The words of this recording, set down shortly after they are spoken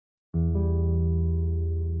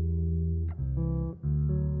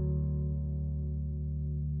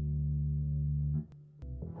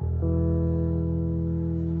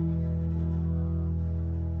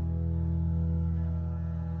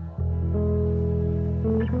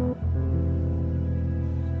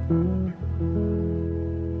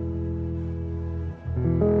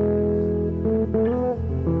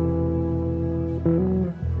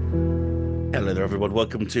Hello there, everyone.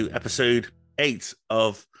 Welcome to episode 8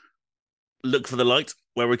 of Look for the Light,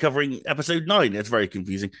 where we're covering episode 9. It's very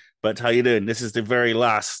confusing, but how you doing? This is the very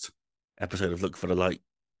last episode of Look for the Light,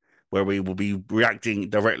 where we will be reacting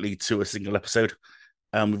directly to a single episode.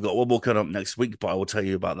 We've got one more coming up next week, but I will tell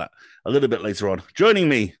you about that a little bit later on. Joining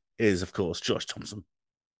me is, of course, Josh Thompson.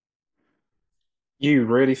 You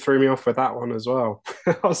really threw me off with that one as well.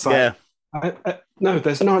 I was like, Yeah, no,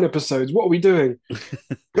 there's 9 episodes. What are we doing?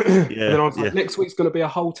 And yeah, then I was yeah, like, next week's going to be a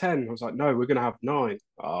whole 10. I was like, no, we're going to have nine.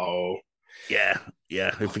 Oh, yeah,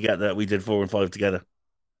 yeah. I forget that we did 4 and 5 together,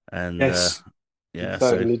 and yes, you yeah,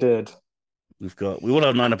 so certainly did. we will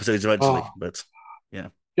have 9 episodes eventually, Oh, but yeah,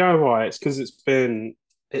 you know why? It's because it's been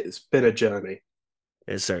a journey,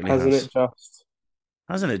 it certainly hasn't has. it? Just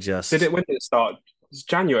Hasn't it did just? it when did it start? It's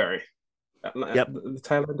January, at Yep, the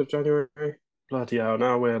tail end of January. Bloody hell!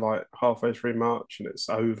 Now we're like halfway through March and it's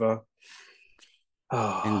over.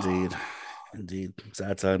 indeed. Oh. Indeed.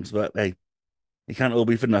 Sad times, but hey, it can't all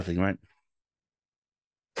be for nothing, right?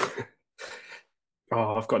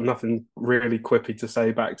 Oh, I've got nothing really quippy to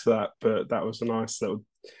say back to that, but that was a nice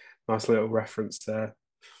little reference there.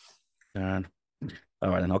 And all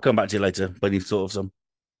right, then I'll come back to you later when you've thought of some.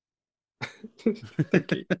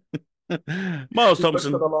 Thank you. Miles Just look for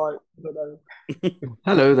Thompson. the light. I don't know.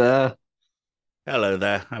 Hello there. Hello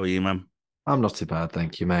there. How are you, man? I'm not too bad,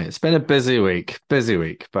 thank you, mate. It's been a busy week,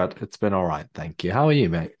 but it's been all right, thank you. How are you,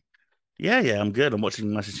 mate? Yeah, yeah, I'm good. I'm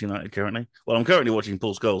watching Manchester United currently. Well, I'm currently watching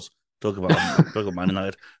Paul Scholes talk about Man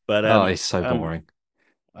United, but Oh, he's so boring.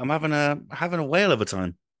 I'm having a whale of a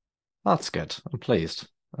time. That's good. I'm pleased.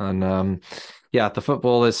 And yeah, the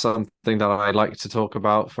football is something that I like to talk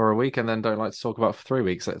about for a week and then don't like to talk about for 3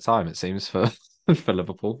 weeks at a time, it seems, for for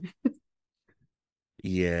Liverpool.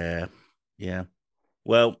 Yeah, yeah.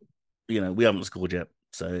 Well, we haven't scored yet,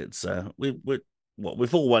 so it's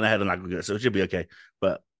we've all went ahead in aggregate, so it should be okay.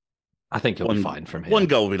 But I think you'll be one fine from one here.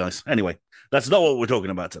 goal would be nice. Anyway, that's not what we're talking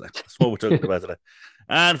about today. That's what we're talking about today.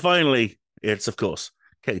 And finally, it's of course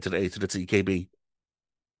K to the A to the TKB.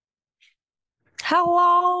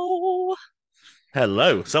 Hello.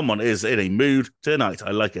 Hello, someone is in a mood tonight.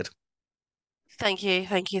 I like it. Thank you,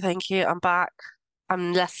 thank you, thank you. I'm back.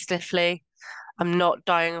 I'm less stiffly. I'm not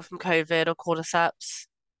dying from COVID or cordyceps.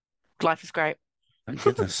 Life is great. Thank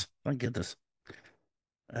goodness. Thank goodness.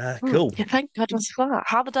 Cool. Yeah, thank goodness for that.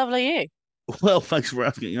 How the devil are you? Well, thanks for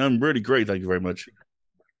asking. I'm really great. Thank you very much.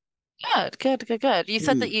 Good, good, good, good. You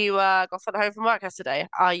said Hmm. that you got sent home from work yesterday.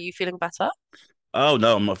 Are you feeling better? Oh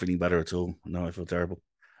no, I'm not feeling better at all. No, I feel terrible.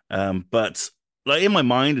 But like in my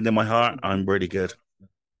mind and in my heart, I'm really good.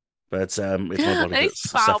 But it's my I body need to that's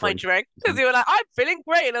spat out my suffering. drink because you were like, I'm feeling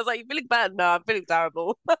great. And I was like, you feeling better? No, I'm feeling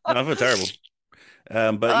terrible. No, I feel terrible.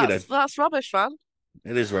 But That's rubbish, man.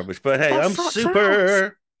 it is rubbish. But hey, That I'm sucks ass.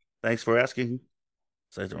 super. Thanks for asking.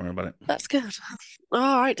 So don't worry about it. That's good.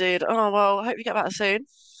 All right, dude. Oh well, I hope you get better soon.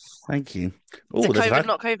 Thank you. Is Oh, it there's COVID, that.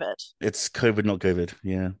 not COVID? It's COVID, not COVID.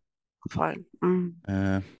 Yeah. Fine.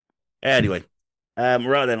 Uh, anyway,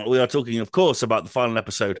 right then, we are talking, of course, about the final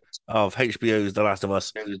episode of HBO's The Last of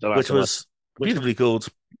Us, The which Last of Us. was beautifully called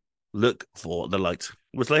 "Look for the Light."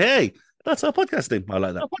 It was like, hey, that's our podcast name. I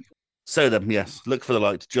like that. So then, yes, look for the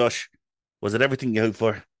light. Josh, was it everything you hoped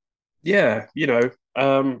for? Yeah,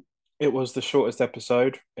 it was the shortest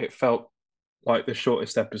episode. It felt like the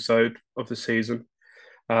shortest episode of the season.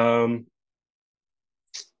 Um,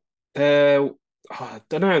 there, I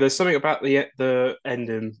don't know. There's something about the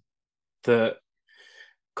ending that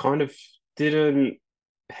kind of didn't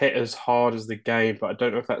hit as hard as the game, but I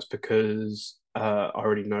don't know if that's because I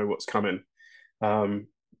already know what's coming.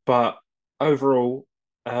 But overall,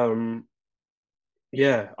 um,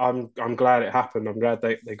 yeah, I'm glad it happened. I'm glad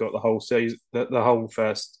they got the whole season, the whole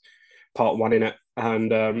first part one in it,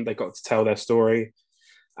 and they got to tell their story.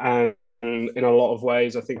 And in a lot of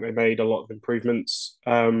ways, I think they made a lot of improvements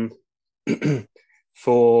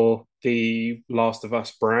for the Last of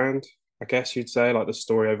Us brand. I guess you'd say, like the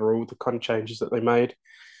story overall, the kind of changes that they made.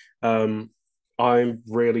 Um, I'm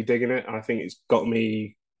really digging it. I think it's got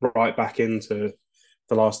me right back into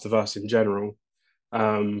The Last of Us in general.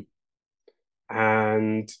 Um,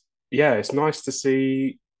 and yeah, it's nice to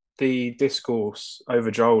see the discourse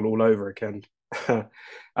over Joel all over again,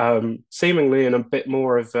 seemingly in a bit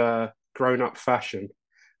more of a grown up fashion.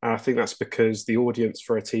 And I think that's because the audience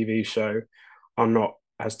for a TV show are not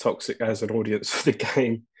as toxic as an audience for the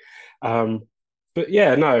game. Um, but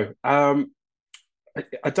yeah, no,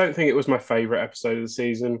 I don't think it was my favorite episode of the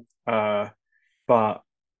season, but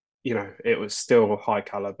it was still high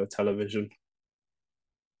caliber television.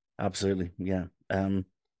 Absolutely, yeah.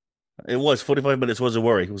 It was 45 minutes was a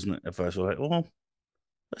worry, wasn't it? At first, we're like, well,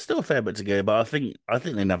 there's still a fair bit to go, but I think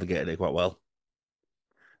they navigated it quite well.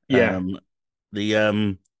 Yeah,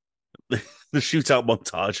 The the shootout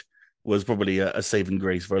montage was probably a saving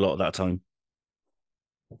grace for a lot of that time.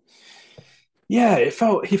 yeah,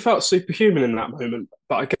 he felt superhuman in that moment.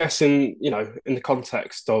 But I guess in the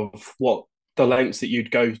context of what the lengths that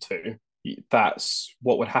you'd go to, that's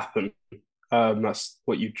what would happen. That's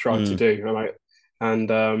what you try to Mm, do, right?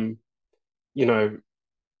 And you know,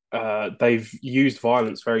 they've used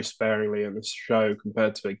violence very sparingly in this show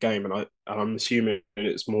compared to a game, and I'm assuming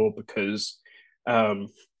it's more because um,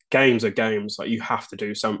 games are games. Like you have to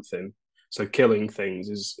do something. So killing things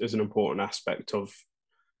is an important aspect of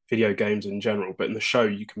video games in general. But in the show,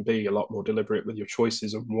 you can be a lot more deliberate with your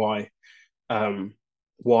choices and um,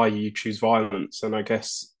 why you choose violence. And I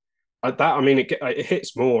guess it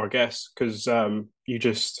hits more, I guess, because you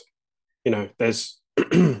just there's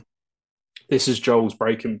this is Joel's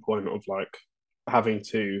breaking point of like having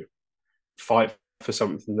to fight for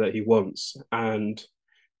something that he wants, and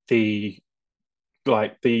the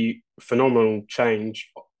the phenomenal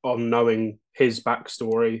change on knowing his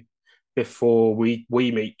backstory before we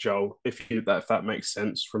meet Joel, if that makes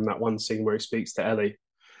sense, from that one scene where he speaks to Ellie.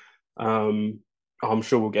 Um, I'm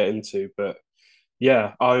sure we'll get into, but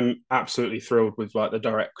yeah, I'm absolutely thrilled with like the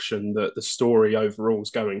direction that the story overall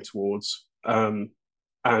is going towards,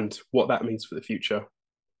 and what that means for the future.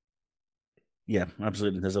 yeah,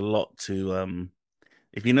 absolutely. There's a lot to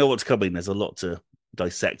if you know what's coming, there's a lot to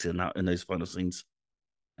dissect in those final scenes,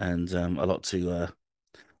 and a lot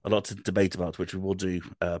to debate about, which we will do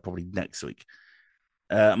probably next week.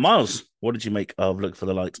 Miles, what did you make of Look for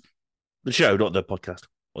the Light? The show, not the podcast.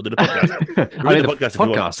 Or the podcast. I Read mean, the the podcast if you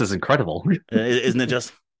want. podcast is incredible. Isn't it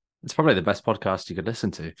just? It's probably the best podcast you could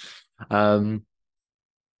listen to. Um,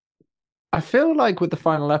 I feel like with the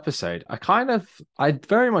final episode, I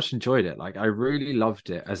very much enjoyed it. Like, I really loved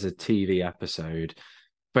it as a TV episode,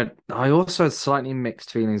 but I also had slightly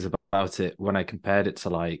mixed feelings about it when I compared it to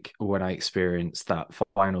like when I experienced that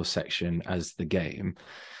final section as the game.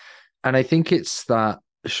 And I think it's that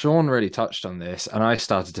Sean really touched on this, and I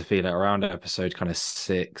started to feel it around episode kind of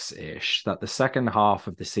 6-ish, that the second half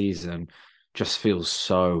of the season just feels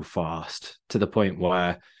so fast to the point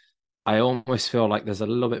where I almost feel like there's a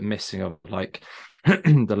little bit missing of like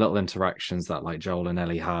the little interactions that like Joel and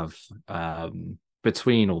Ellie have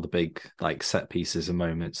between all the big like set pieces and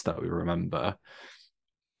moments that we remember.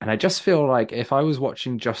 And I just feel like if I was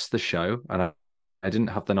watching just the show and I didn't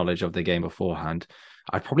have the knowledge of the game beforehand,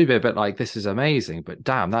 I'd probably be a bit like, this is amazing, but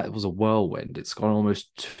damn, that was a whirlwind. It's gone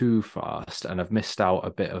almost too fast, and I've missed out a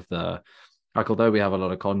bit of the like, although we have a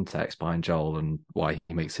lot of context behind Joel and why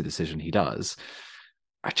he makes the decision he does,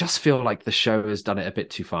 I just feel like the show has done it a bit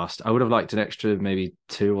too fast. I would have liked an extra maybe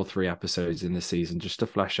 2 or 3 episodes in the season just to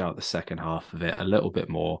flesh out the second half of it a little bit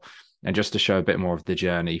more and just to show a bit more of the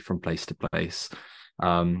journey from place to place.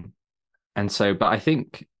 Um, but I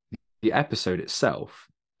think the episode itself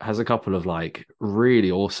has a couple of like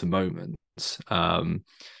really awesome moments.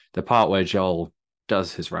 The part where Joel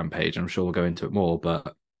does his rampage, I'm sure we'll go into it more,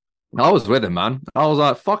 but I was with him, man. I was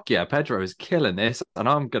like, fuck yeah, Pedro is killing this, and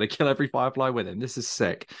I'm going to kill every Firefly with him. This is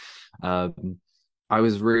sick. I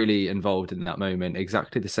was really involved in that moment,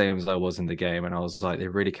 exactly the same as I was in the game, and I was like, they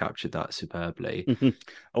really captured that superbly.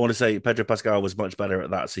 I want to say Pedro Pascal was much better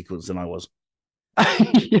at that sequence than I was.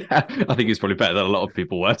 Yeah, I think he's probably better than a lot of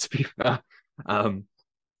people were, to be fair.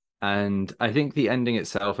 And I think the ending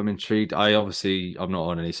itself, I'm intrigued. I'm not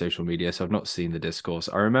on any social media, so I've not seen the discourse.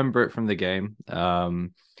 I remember it from the game.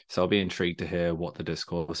 So I'll be intrigued to hear what the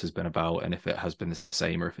discourse has been about and if it has been the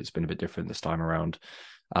same or if it's been a bit different this time around.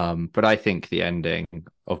 But I think the ending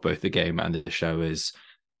of both the game and the show is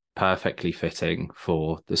perfectly fitting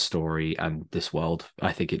for the story and this world.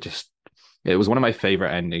 I think it was one of my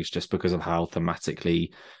favorite endings just because of how thematically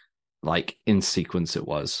like in sequence it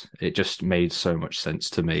was. It just made so much sense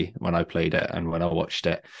to me when I played it and when I watched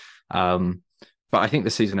it. But I think the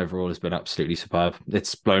season overall has been absolutely superb.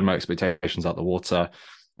 It's blown my expectations out the water.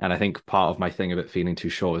 And I think part of my thing of it feeling too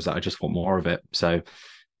short is that I just want more of it. So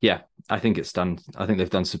yeah, I think it's done. I think they've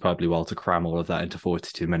done superbly well to cram all of that into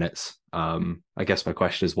 42 minutes. I guess my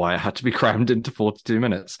question is why it had to be crammed into 42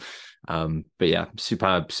 minutes. But yeah,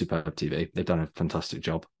 superb TV. They've done a fantastic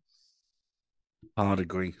job.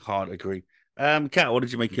 Hard agree. Kat, what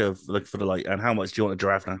did you make of Look for the Light, and how much do you want to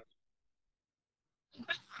draft now?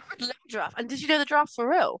 I'd love a giraffe. And did you know the giraffe's for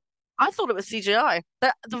real? I thought it was CGI.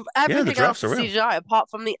 The Everything giraffes else are is real. CGI apart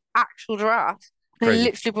from the actual giraffe. They Crazy.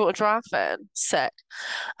 literally brought a giraffe in. Sick.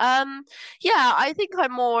 Yeah, I think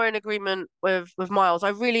I'm more in agreement with Miles. I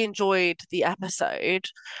really enjoyed the episode,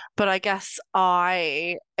 but I guess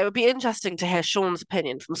it would be interesting to hear Sean's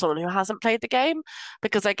opinion from someone who hasn't played the game,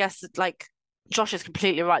 because I guess like Josh is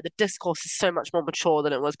completely right. The discourse is so much more mature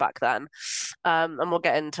than it was back then. And we'll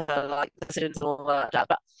get into like the decisions and all that.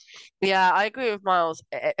 But yeah, I agree with Miles.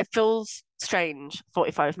 It feels strange,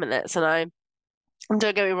 45 minutes, and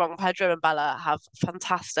don't get me wrong, Pedro and Bella have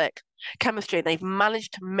fantastic chemistry. They've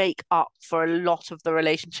managed to make up for a lot of the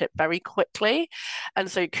relationship very quickly. And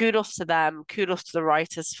so kudos to them, kudos to the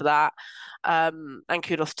writers for that, and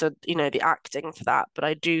kudos to, the acting for that. But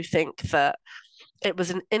I do think that it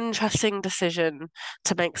was an interesting decision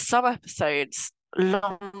to make some episodes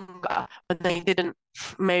longer when they didn't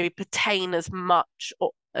maybe pertain as much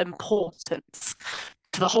importance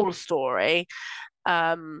to the whole story.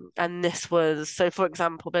 And this was so, for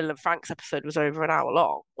example, Bill and Frank's episode was over an hour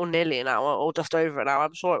long, or nearly an hour, or just over an hour.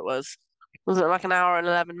 I'm sure it was. Was it like an hour and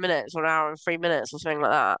 11 minutes, or an hour and 3 minutes, or something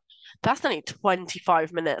like that? That's only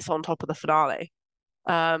 25 minutes on top of the finale.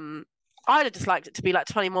 I'd have just liked it to be like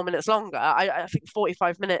 20 more minutes longer. I think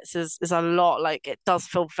 45 minutes is a lot. Like, it does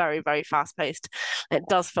feel very, very fast paced. It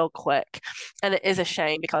does feel quick. And it is a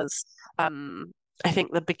shame because I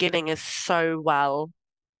think the beginning is so well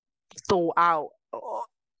thought out,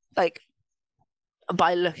 like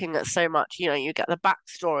by looking at so much. You get the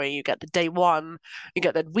backstory, you get the day one, you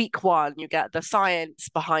get the week one, you get the science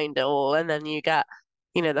behind it all, and then you get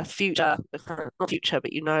the future, not future,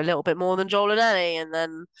 but a little bit more than Joel and Ellie, and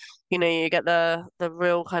then you get the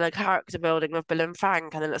real kind of character building of Bill and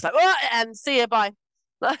Frank, and then it's like, oh, and see you, bye.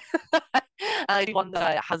 I do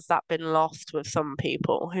wonder, has that been lost with some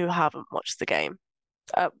people who haven't watched the game,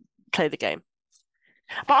 play the game?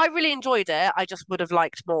 But I really enjoyed it. I just would have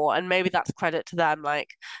liked more, and maybe that's credit to them, like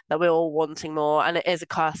that we're all wanting more. And it's a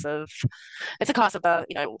curse of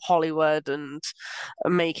Hollywood and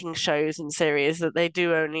making shows and series that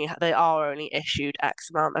they are only issued X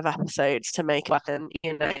amount of episodes to make like, and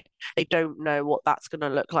they don't know what that's going to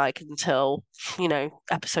look like until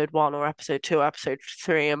episode 1 or episode 2 or episode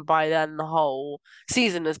 3, and by then the whole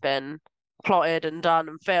season has been plotted and done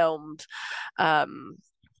and filmed.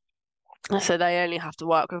 So they only have to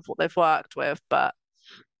work with what they've worked with. But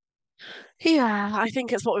yeah, I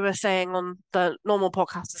think it's what we were saying on the normal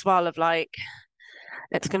podcast as well, of like,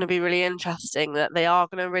 it's going to be really interesting that they are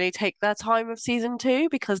going to really take their time with season 2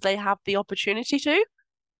 because they have the opportunity to.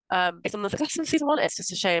 Based on the success of season 1, it's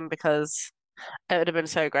just a shame because it would have been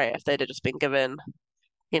so great if they'd have just been given,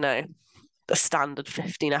 the standard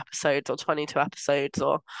 15 episodes or 22 episodes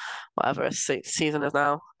or whatever a season is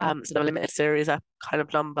now. So the limited series kind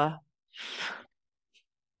of number.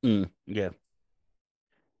 Yeah,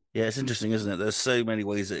 it's interesting, isn't it? There's so many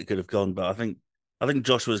ways that it could have gone, but I think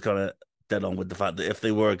Josh was kind of dead on with the fact that if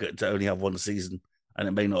they were to only have one season, and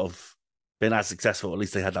it may not have been as successful, at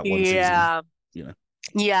least they had that one season.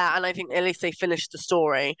 Yeah, and I think at least they finished the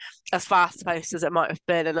story as fast paced as it might have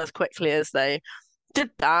been, and as quickly as they did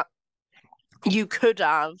that. You could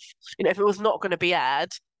have, if it was not going to be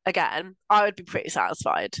aired again, I would be pretty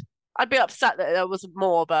satisfied. I'd be upset that there wasn't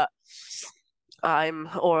more, but I'm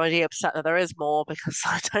already upset that there is more because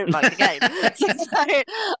I don't like the game.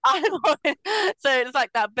 So it's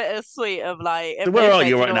like that bittersweet of like. So where are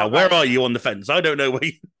you right now? Where are you on the fence? I don't know where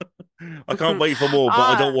you... I can't wait for more, but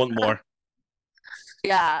I don't want more.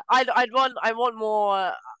 Yeah, I want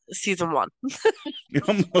more season 1. You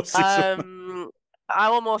want more season 1? I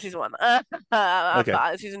want more season 1.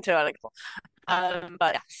 Okay. Season 2, I think.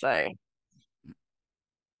 But yeah, so.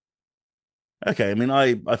 Okay, I mean,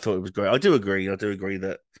 I thought it was great. I do agree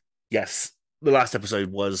that, yes, the last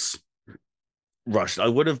episode was rushed. I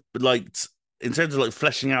would have liked, in terms of like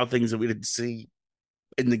fleshing out things that we didn't see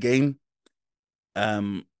in the game,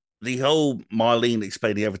 the whole Marlene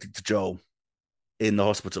explaining everything to Joel in the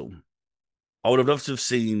hospital. I would have loved to have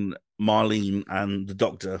seen Marlene and the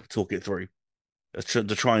doctor talk it through to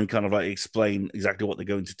try and kind of like explain exactly what they're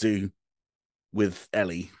going to do with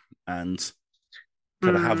Ellie and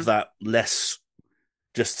kind of have that less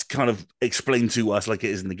just kind of explained to us like it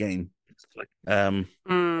is in the game.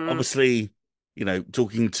 Obviously,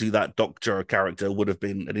 talking to that doctor character would have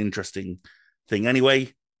been an interesting thing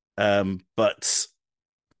anyway, but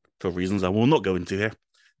for reasons I will not go into here.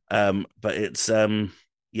 But it's I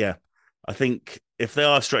think if they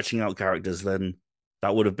are stretching out characters, then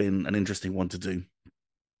that would have been an interesting one to do.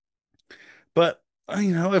 But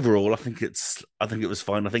overall, I think it was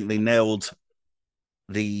fine. I think they nailed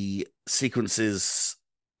the sequences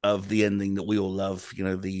of the ending that we all love.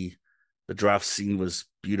 The draft scene was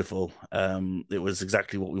beautiful. It was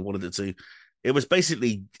exactly what we wanted it to. it was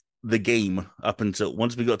basically the game up until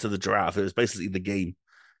once we got to the giraffe. It was basically the game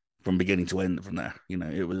from beginning to end. From there,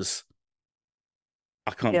 it was.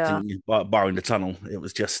 I can't Yeah. think, barring the tunnel, it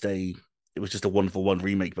was just a 1-for-1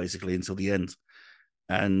 remake basically until the end,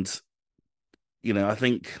 and I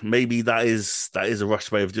think maybe that is a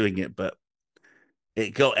rushed way of doing it, but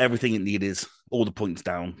it got everything it needed, all the points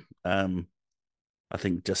down. I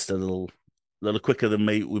think just a little quicker than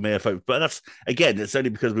we may have hoped, but that's again, it's only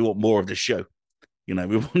because we want more of this show. We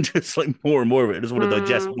want just like more and more of it. I just want to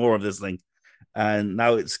digest more of this thing, and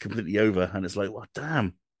now it's completely over, and it's like, well,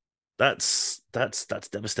 damn, that's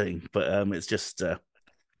devastating. But it's just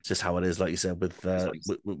how it is, like you said, with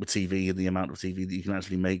TV and the amount of TV that you can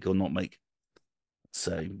actually make or not make.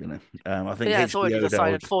 So I think Yeah, it's already HBO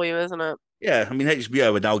decided for you, isn't it? Yeah, I mean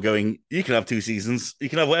HBO are now going. You can have 2 seasons. You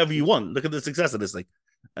can have whatever you want. Look at the success of this thing.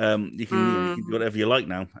 You can do whatever you like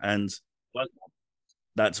now, and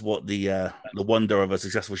that's what the wonder of a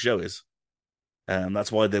successful show is.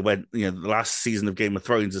 That's why they went. The last season of Game of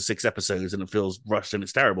Thrones is 6 episodes, and it feels rushed and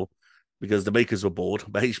it's terrible because the makers were bored.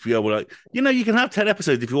 But HBO were like, you can have 10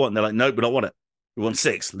 episodes if you want. And they're like, nope, we don't want it. We want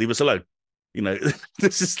 6. Leave us alone.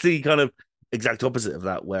 This is the kind of exact opposite of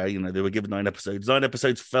that, where they were given 9 episodes. 9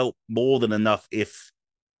 episodes felt more than enough if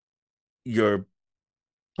you're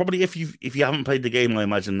probably if you haven't played the game. I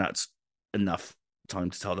imagine that's enough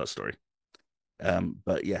time to tell that story.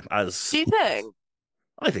 But yeah, do you think?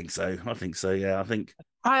 I think so. Yeah, I think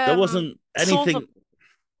I there wasn't anything sort of...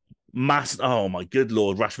 mass. Oh my good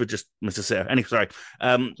lord, Rashford just missed a sitter. Anyway, sorry.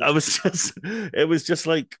 It was just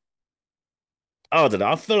like, I don't know.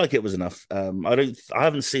 I feel like it was enough. I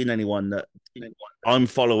haven't seen anyone that I'm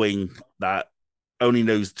following that only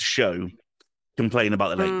knows the show complain about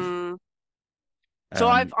the length. So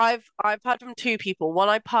I've heard from 2 people. One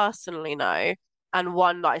I personally know, and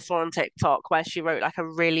one that I saw on TikTok where she wrote like a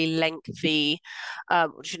really lengthy.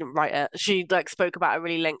 She didn't write it. She like spoke about a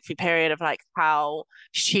really lengthy period of like how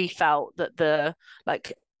she felt that the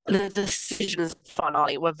decisions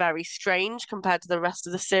finale were very strange compared to the rest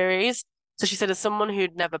of the series. So she said, as someone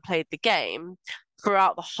who'd never played the game,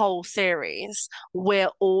 throughout the whole series, we're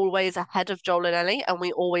always ahead of Joel and Ellie, and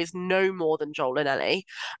we always know more than Joel and Ellie.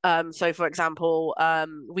 So for example,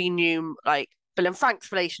 we knew like Bill and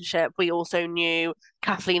Frank's relationship. We also knew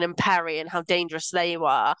Kathleen and Perry and how dangerous they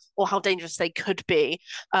were, or how dangerous they could be.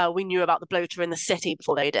 We knew about the bloater in the city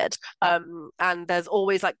before they did. And there's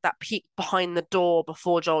always like that peek behind the door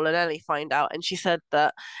before Joel and Ellie find out. And she said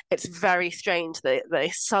that it's very strange that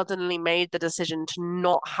they suddenly made the decision to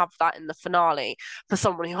not have that in the finale for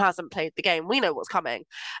someone who hasn't played the game. We know what's coming.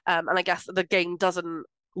 And I guess the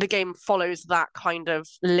game follows that kind of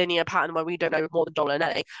linear pattern where we don't know more than Joel and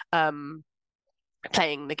Ellie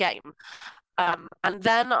playing the game. And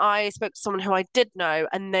then I spoke to someone who I did know,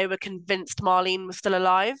 and they were convinced Marlene was still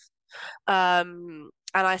alive. And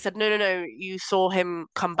I said, no, you saw him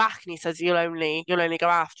come back, and he says you'll only go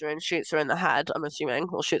after her, and shoots her in the head, I'm assuming,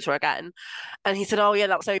 or shoots her again. And he said, oh yeah,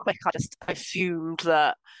 that was so quick. I assumed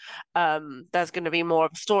that there's going to be more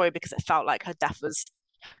of a story because it felt like her death was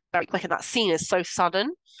very quick, and that scene is so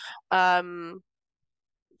sudden. But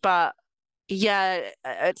yeah,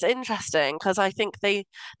 it's interesting because I think they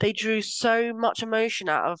drew so much emotion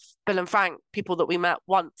out of Bill and Frank, people that we met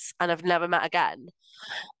once and have never met again,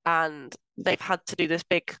 and they've had to do this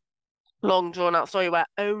big, long drawn out story where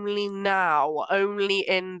only now, only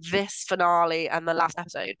in this finale and the last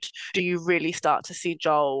episode, do you really start to see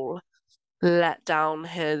Joel let down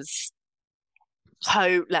his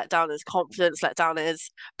hope, let down his confidence, let down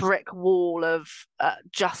his brick wall of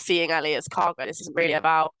just seeing Ellie as cargo. This isn't really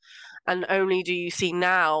about. And only do you see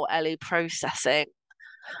now Ellie processing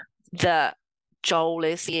that Joel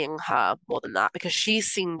is seeing her more than that, because she's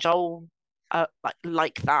seen Joel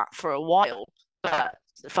like that for a while. But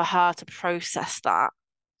for her to process that,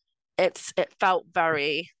 it felt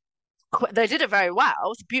very. They did it very well. It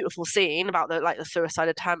was a beautiful scene about the suicide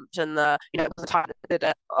attempt and the time they did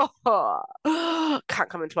it. Oh, can't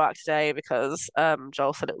come into work today because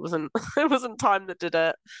Joel said it wasn't time that did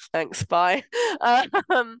it. Thanks, bye. But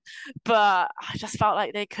I just felt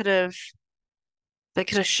like they could have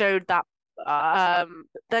showed that.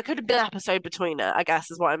 There could have been an episode between it, I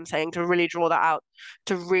guess is what I'm saying, to really draw that out,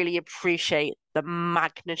 to really appreciate the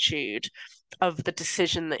magnitude of the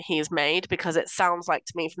decision that he's made, because it sounds like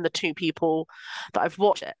to me from the 2 people that I've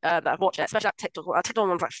watched it, especially that TikTok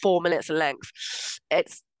one's like 4 minutes in length.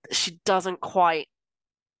 She doesn't quite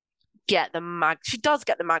get she does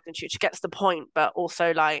get the magnitude, she gets the point, but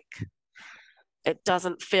also like it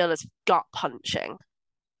doesn't feel as gut punching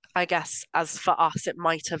I guess as for us it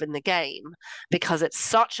might have in the game, because it's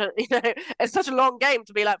such a it's such a long game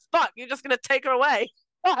to be like, fuck, you're just gonna take her away.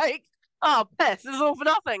 Like, oh piss, this is all for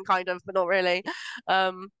nothing, kind of, but not really.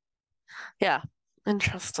 Um yeah.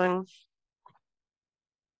 Interesting.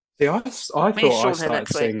 See, I Me and thought I Sean here started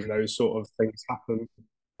next week. seeing those sort of things happen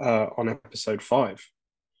on episode 5.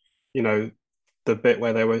 You know, the bit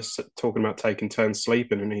where they were talking about taking turns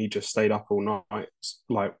sleeping, and he just stayed up all night,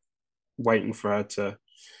 like waiting for her to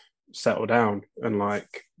settle down. And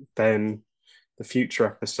like then the future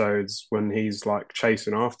episodes when he's like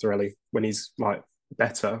chasing after Ellie, when he's like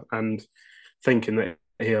better and thinking that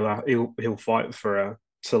he'll fight for her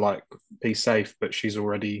to like be safe, but she's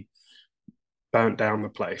already burnt down the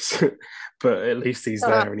place. But at least he's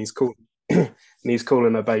there, and he's cool, and he's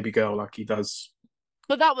calling her baby girl like he does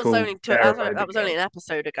But that was call only Sarah baby that was only girl. an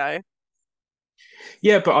episode ago.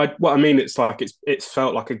 Yeah, but what I mean, it's like it's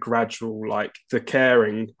felt like a gradual, like the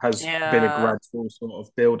caring has been a Yeah. gradual sort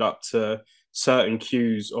of build up to certain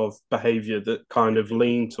cues of behavior that kind of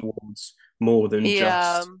lean towards more than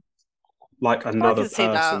Yeah. just like I another can see person.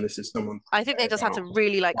 that. This is someone I to think they care just had about. to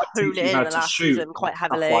really like Like hone teaching it in her the to last shoot, season like quite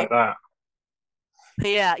stuff like heavily. that.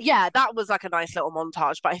 Yeah, yeah, that was like a nice little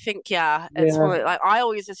montage. But I think, yeah, it's Yeah. one of, like I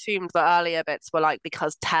always assumed the earlier bits were like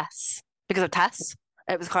because of Tess.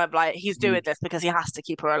 It was kind of like he's doing Mm, this because he has to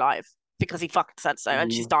keep her alive because he fucking said so,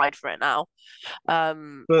 and she's mm. died for it now.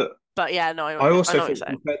 Um, But but yeah, no, I I also know what you're think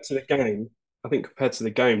saying. compared to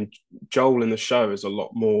the game, Joel in the show is a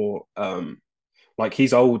lot more like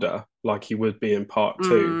he's older, like he would be in part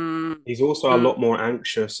 2. Mm, He's also a mm, lot more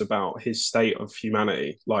anxious about his state of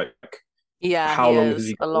humanity. Like, yeah, how he long has is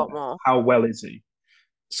he a got lot left? more. How well is he?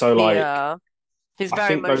 So, like, Yeah, he's I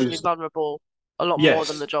very think emotionally those, vulnerable, a lot more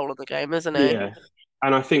than yes, the Joel in the game, isn't he? yeah.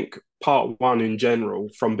 And I think part 1 in general,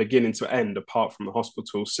 from beginning to end, apart from the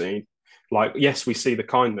hospital scene, like, yes, we see the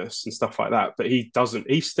kindness and stuff like that, but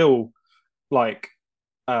he's still like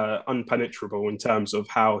unpenetrable in terms of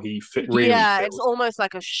how he really Yeah, it's feels. almost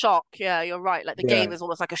like a shock. Yeah, you're right. Like the game Yeah. is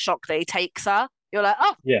almost like a shock that he takes her. You're like,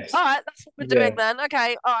 oh, all Yes. right, that's what we're doing Yeah. then.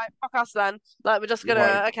 Okay, all right, fuck us then. Like we're just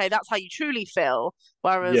Like, gonna, okay, that's how you truly feel.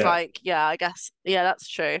 Whereas, yeah. like, yeah, I guess, yeah, that's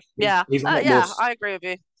true. He's, Yeah, he's a lot more yeah, I agree with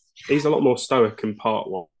you. he's a lot more stoic in part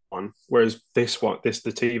 1, whereas the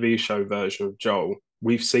TV show version of Joel,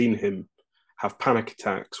 we've seen him have panic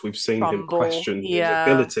attacks. We've seen him Fumble. question his Yeah,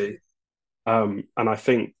 ability. And I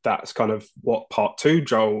think that's kind of what part 2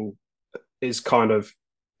 Joel is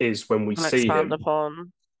when we and see expand him.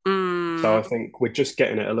 upon. So I Mm, think we're just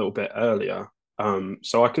getting it a little bit earlier.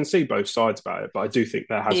 So I can see both sides about it, but I do think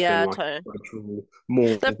there has been yeah, like totally. a gradual,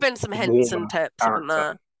 more There've been some hints and warmer tips, haven't character.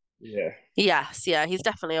 there? Yeah. Yes, yeah, he's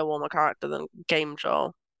definitely a warmer character than Game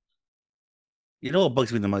Joel. You know what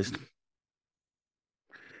bugs me the most?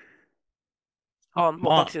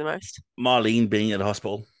 What Mar- bugs you the most? Marlene being at the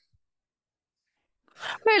hospital.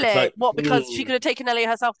 It's Really? like What, because she could have taken Ellie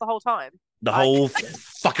herself the whole time? the Like, whole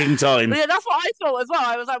fucking time. yeah, that's what I thought as well.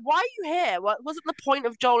 I was like, why are you here? What wasn't the point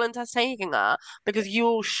of Joel and Tess taking her? Because you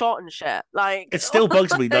all shot and shit. Like, It still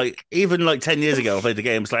bugs me. like, Like even like 10 years ago, I played the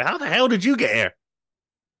game. It's like, how the hell did you get here?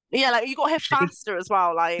 yeah, like you got here She could, faster as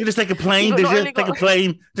well. you Like, just take a you plane. got Did not you only take a got,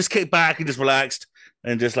 plane? Just kick back and just relaxed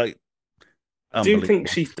and just like I do think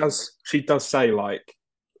unbelievable. she does say like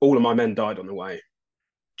all of my men died on the way,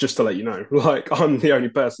 just to let you know. Like I'm the only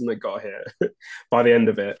person that got here by the end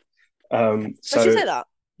of it. did she So say that?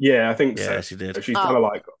 yeah, I think Yeah, so. she did. She's kind Oh, of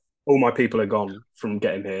like all my people are gone from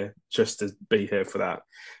getting here just to be here for that.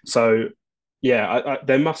 So yeah,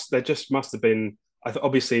 there just must have been.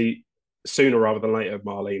 Obviously sooner rather than later,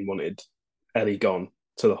 Marlene wanted Ellie gone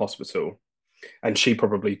to the hospital, and she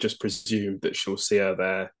probably just presumed that she'll see her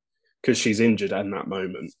there because she's injured in that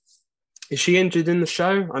moment. Is she injured in the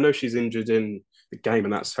show? I know she's injured in the game,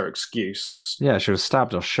 and that's her excuse. Yeah, she was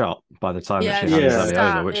stabbed or shot by the time that yeah, she she handed was Yeah, Ellie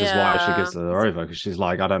over, stat. which is why she Yeah, gives her over because she's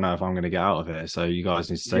like, I don't know if I'm going to get out of it, so you guys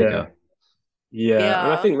need to take yeah, her. yeah.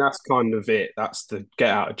 And I yeah. think that's kind of it. That's the get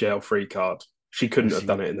out of jail free card. She couldn't have She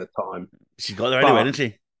done it in the time. she got there anyway, But didn't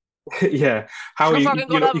she? yeah, how She are fucking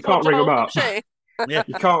got there you before can't ring them Joel, up. didn't she? Yeah.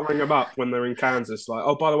 You can't ring them up when they're in Kansas. Like,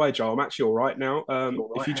 oh, by the way, Joe, I'm actually all right now.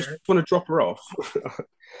 If you just want to drop her off,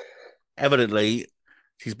 Evidently,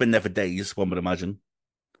 she's been there for days. One would imagine,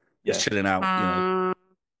 yeah, just chilling out, Mm,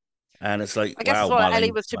 And it's like, I guess as wow, well,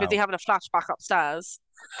 Ellie Marlene, was too busy wow, having a flashback upstairs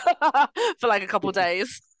for like a couple of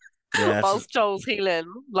days yeah, whilst Joel's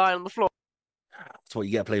healing, lying on the floor. that's what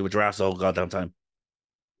you get playing with giraffes the whole goddamn time.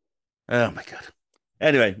 Oh my god.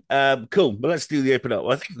 Anyway, cool. But let's do the open up.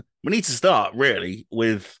 I think we need to start really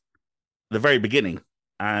with the very beginning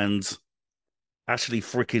and Ashley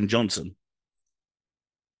freaking Johnson.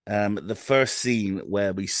 The first scene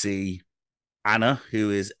where we see Anna,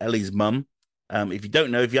 who is Ellie's mum. If you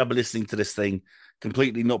don't know, if you have been listening to this thing,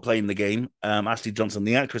 completely not playing the game, Ashley Johnson,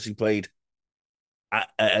 the actress who played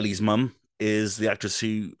Ellie's mum, is the actress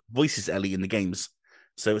who voices Ellie in the games.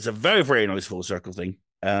 So it's a very, very nice full circle thing.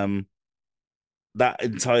 That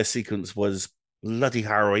entire sequence was bloody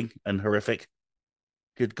harrowing and horrific.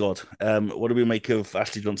 Good God. What do we make of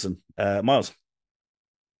Ashley Johnson? Miles?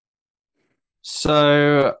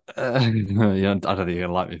 So, yeah, I don't think you're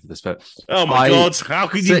gonna like me for this, but Oh my God! How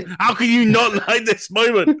can you not like this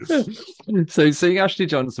moment? So seeing Ashley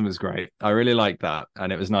Johnson was great. I really liked that,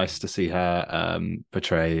 and it was nice to see her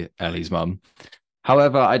portray Ellie's mum.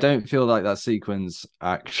 However, I don't feel like that sequence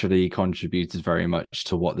actually contributed very much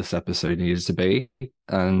to what this episode needed to be,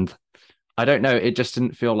 and I don't know. It just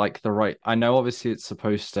didn't feel like the right. I know, obviously, it's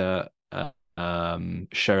supposed to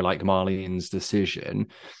show like Marlene's decision.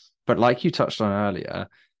 But like you touched on earlier,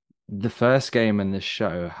 the first game and this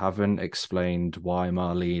show haven't explained why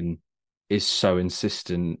Marlene is so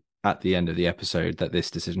insistent at the end of the episode that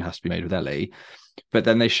this decision has to be made with Ellie. But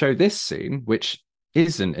then they show this scene, which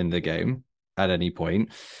isn't in the game at any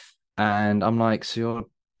point. And I'm like, so you're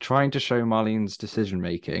trying to show Marlene's decision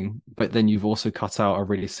making, but then you've also cut out a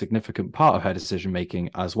really significant part of her decision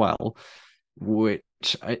making as well, which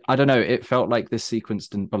I don't know. It felt like this sequence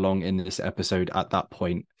didn't belong in this episode at that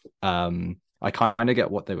point. I kind of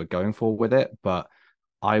get what they were going for with it, but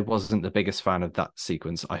I wasn't the biggest fan of that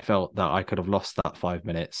sequence. I felt that I could have lost that 5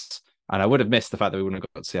 minutes, and I would have missed the fact that we wouldn't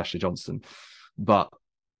have got to see Ashley Johnson. But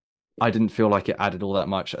I didn't feel like it added all that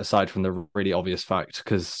much, aside from the really obvious fact,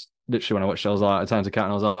 because literally when I watched it, I was like, I turned to Kat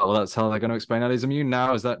and I was like, well, that's how they're going to explain Ellie's immune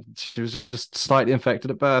now, is that she was just slightly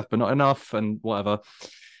infected at birth, but not enough, and whatever.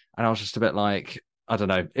 And I was just a bit like, I don't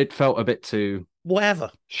know. It felt a bit too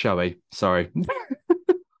whatever showy. Sorry.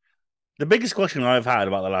 The biggest question I've had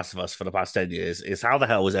about The Last of Us for the past 10 years is how the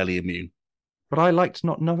hell was Ellie immune? But I liked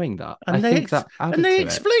not knowing that. And I think that added and they to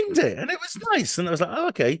explained it, and it was nice. And I was like, oh,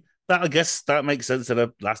 okay, I guess that makes sense in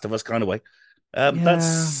a Last of Us kind of way.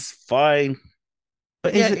 That's fine.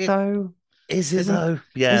 But is it though? Is it though?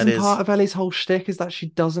 Yeah, isn't it is. Part of Ellie's whole shtick is that she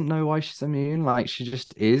doesn't know why she's immune. Like she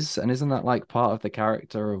just is, and isn't that like part of the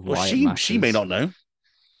character of why it matters? She may not know.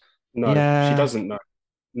 No, she doesn't know.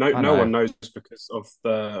 No one knows because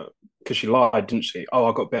she lied, didn't she? Oh,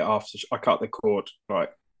 I got bit after I cut the cord, right?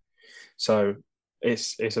 So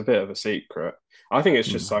it's a bit of a secret. I think it's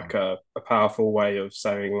just like a powerful way of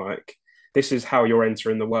saying like, this is how you're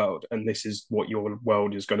entering the world, and this is what your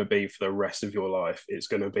world is going to be for the rest of your life. It's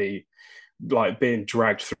going to be like being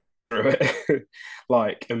dragged through it,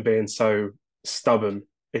 like, and being so stubborn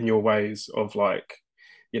in your ways of like,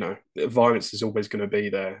 you know, violence is always going to be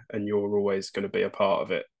there, and you're always going to be a part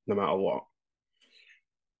of it, no matter what.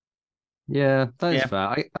 Yeah, that is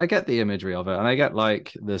fair. I get the imagery of it, and I get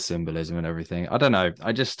like the symbolism and everything. I don't know.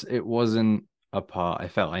 It wasn't a part I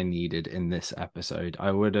felt I needed in this episode.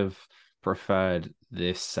 I would have preferred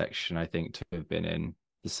this section, I think, to have been in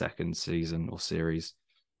the second season or series.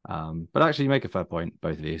 But actually, you make a fair point,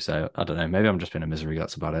 both of you. So I don't know. Maybe I'm just being a misery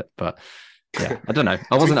guts about it. But yeah, I don't know.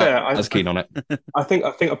 I wasn't as keen on it. I think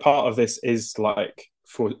a part of this is like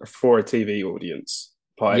for a TV audience.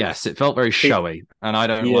 Like, yes, it felt very showy, and I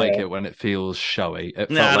don't like it when it feels showy. I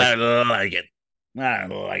don't like it. I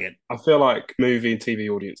don't like it. I feel like movie and TV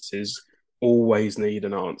audiences always need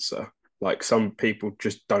an answer. Like some people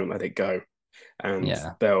just don't let it go, and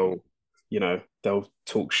they'll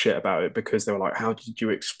talk shit about it because they were like, "How did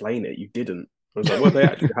you explain it? You didn't." I was like, "Well, they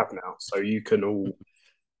actually have now, so you can all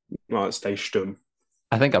like stay stum."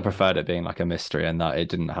 I think I preferred it being like a mystery and that it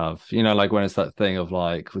didn't have, like when it's that thing of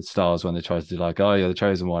like with Stars when they try to do like, oh, you're the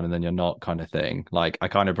chosen one and then you're not kind of thing. Like I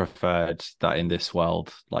kind of preferred that in this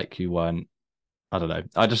world, like you weren't, I don't know.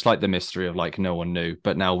 I just like the mystery of like no one knew,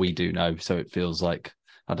 but now we do know. So it feels like,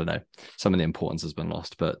 I don't know, some of the importance has been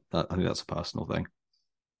lost, but I think that's a personal thing.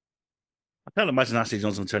 I can't imagine Ashley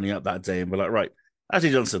Johnson turning up that day and be like, right, Ashley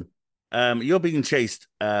Johnson, you're being chased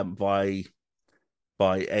by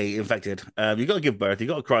a infected. You got to give birth. You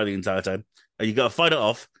got to cry the entire time. You got to fight it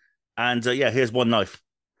off. And here's one knife.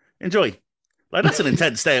 Enjoy. Like that's an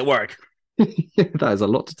intense day at work. That is a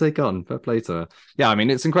lot to take on. Fair play to her. Yeah, I mean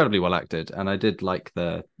it's incredibly well acted, and I did like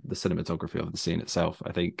the cinematography of the scene itself.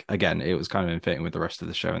 I think again it was kind of in fitting with the rest of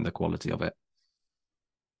the show and the quality of it.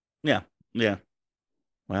 Yeah.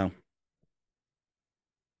 Wow.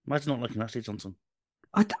 Imagine not liking Ashley Johnson.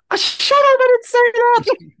 I shut up! I didn't say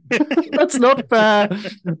that. That's not fair.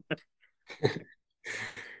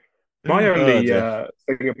 My only thing about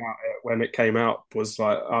it when it came out was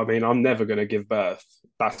like, I mean, I'm never going to give birth.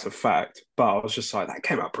 That's a fact. But I was just like, that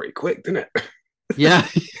came out pretty quick, didn't it? Yeah,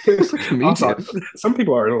 he's like I was like, immediate. some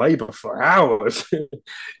people are in labor for hours.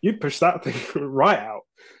 You push that thing right out.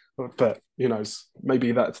 But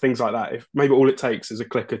maybe that things like that. If maybe all it takes is a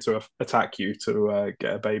clicker to attack you to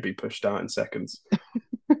get a baby pushed out in seconds.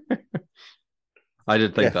 I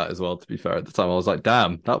did think that as well, to be fair. At the time, I was like,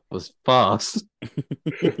 damn, that was fast.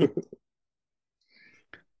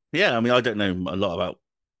 Yeah, I mean, I don't know a lot about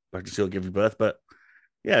pregnancy or giving birth, but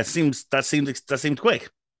yeah, that seems quick.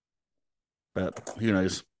 But who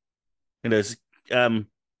knows? Who knows? I don't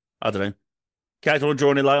know. Cat, want to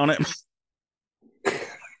draw any light on it?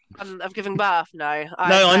 Of giving birth, no.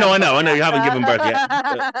 No, I know. You haven't given birth yet.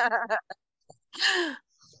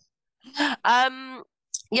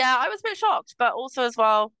 Yeah, I was a bit shocked, but also as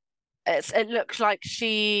well, it looked like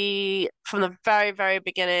she, from the very, very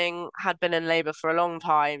beginning, had been in labor for a long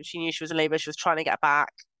time. She knew she was in labor. She was trying to get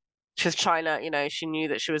back. She was trying to, she knew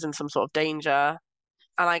that she was in some sort of danger.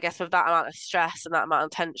 And I guess with that amount of stress and that amount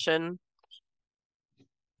of tension,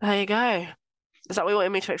 there you go. Is that what you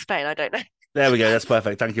wanted me to explain? I don't know. There we go. That's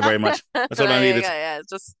perfect. Thank you very much. That's all I There you needed.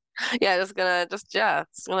 go. Yeah, it's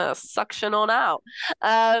gonna suction on out.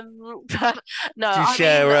 But no, Do you I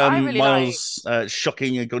share mean, I really like. Miles'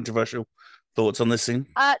 shocking and controversial thoughts on this scene?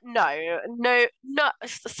 No,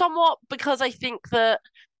 somewhat because I think that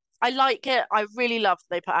I like it. I really love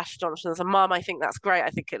that they put Ashley Johnson as a mum. I think that's great. I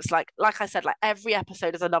think it's like I said, like every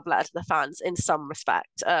episode is a love letter to the fans in some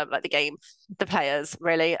respect, like the game, the players,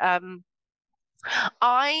 really.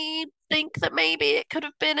 I think that maybe it could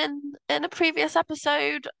have been in a previous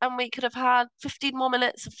episode, and we could have had 15 more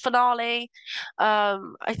minutes of finale. I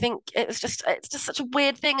think it's just such a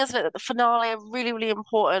weird thing, isn't it? That the finale, a really, really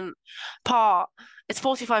important part, it's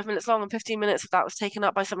 45 minutes long, and 15 minutes of that was taken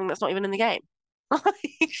up by something that's not even in the game.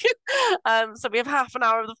 So we have half an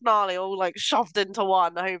hour of the finale all like shoved into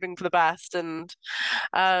one, hoping for the best. And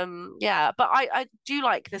yeah, but I do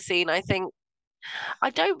like the scene. I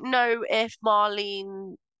don't know if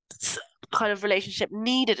Marlene's kind of relationship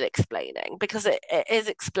needed explaining because it is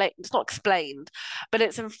explained. It's not explained, but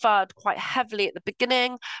it's inferred quite heavily at the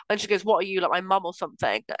beginning when she goes, "What are you, like my mum or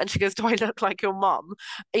something?" And she goes, "Do I look like your mum?"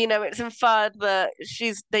 It's inferred that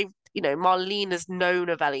Marlene has known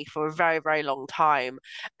of Ellie for a very, very long time,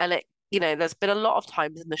 and there's been a lot of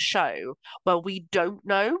times in the show where we don't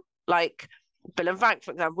know, like Bill and Frank,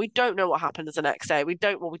 for example, we don't know what happens the next day. We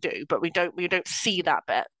don't, well, we do, but we don't see that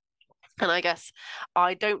bit. And I guess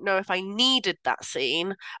I don't know if I needed that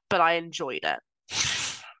scene, but I enjoyed it.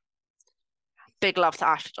 Big love to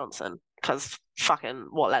Ashley Johnson because fucking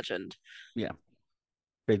what legend. Yeah,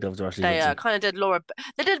 big love to Ashley They Johnson. kind of did Laura.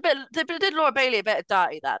 They did Laura Bailey a bit of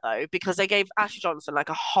dirty there though because they gave Ashley Johnson like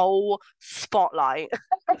a whole spotlight,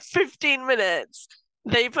 15 minutes.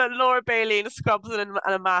 They put Laura Bailey in scrubs and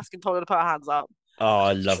a mask and told her to put her hands up. Oh,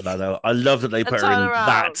 I love that though. I love that they And put her turn in around.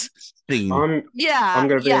 that scene. Yeah, I'm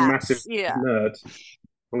going to be a yes, massive yeah. nerd.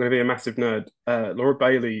 I'm going to be a massive nerd. Laura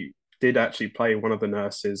Bailey did actually play one of the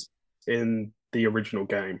nurses in the original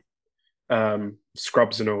game.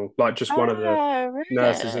 Scrubs and all, like just one of the really?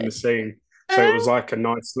 nurses in the scene. So it was like a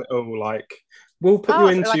nice little we'll put you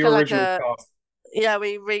into like your like original cast. Yeah,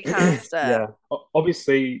 we recast it. Yeah,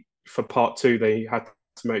 obviously for part 2 they had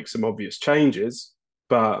to make some obvious changes,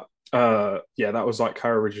 but yeah, that was like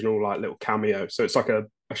her original like little cameo. So it's like a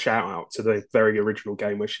shout out to the very original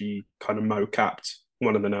game where she kind of mo-capped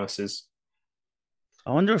one of the nurses.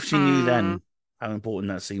 I wonder if she knew then how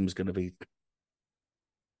important that scene was going to be.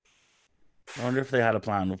 I wonder if they had a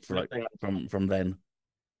plan for from then.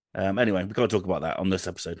 Anyway, we've got to talk about that on this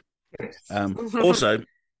episode. Also,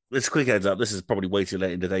 this quick heads up. This is probably way too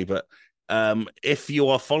late in the day, but if you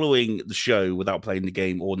are following the show without playing the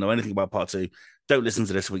game or know anything about part 2, don't listen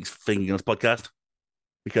to this week's Thinking Guns podcast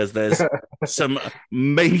because there's some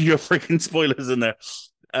major freaking spoilers in there.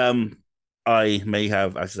 I may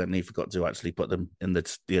have accidentally forgot to actually put them in the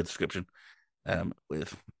description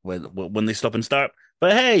with when they stop and start.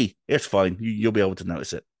 But hey, it's fine. You'll be able to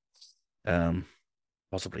notice it.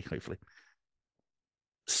 Possibly, hopefully.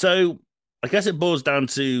 So I guess it boils down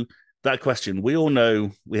to that question. We all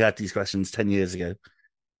know we had these questions 10 years ago.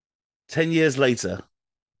 10 years later,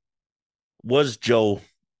 was Joel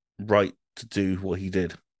right to do what he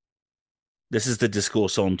did? This is the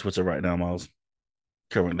discourse on Twitter right now, Miles.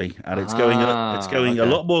 Currently, and it's going a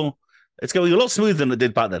lot more. It's going a lot smoother than it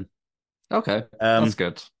did back then. Okay, that's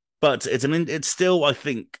good. But it's still, I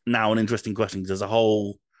think, now an interesting question because there's a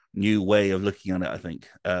whole new way of looking at it. I think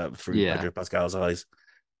through Pedro Pascal's eyes.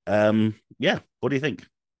 Yeah, what do you think?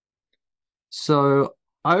 So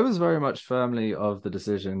I was very much firmly of the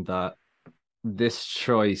decision that this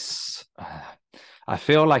choice, I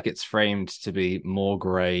feel like it's framed to be more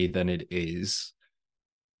grey than it is.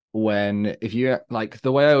 when if you like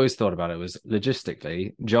the way I always thought about it was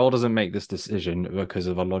logistically, Joel doesn't make this decision because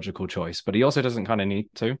of a logical choice, but he also doesn't kind of need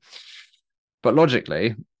to. But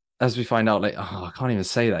logically, as we find out later, I can't even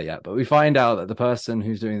say that yet, but we find out that the person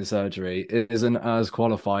who's doing the surgery isn't as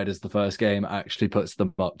qualified as the first game actually puts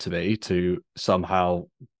them up to be to somehow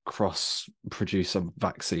cross produce a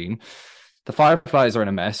vaccine. The Fireflies are in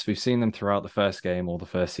a mess. We've seen them throughout the first game or the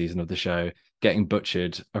first season of the show getting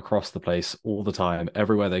butchered across the place all the time.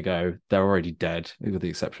 Everywhere they go, they're already dead, with the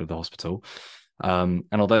exception of the hospital. And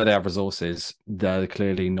although they have resources, they're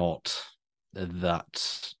clearly not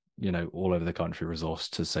that, all over the country resource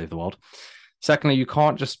to save the world. Secondly, you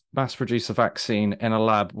can't just mass produce a vaccine in a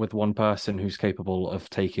lab with one person who's capable of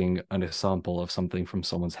taking a sample of something from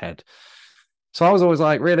someone's head. So I was always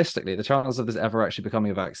like, realistically, the chance of this ever actually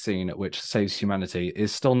becoming a vaccine which saves humanity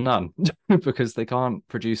is still none because they can't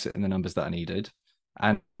produce it in the numbers that are needed.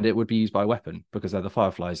 And it would be used by a weapon because they're the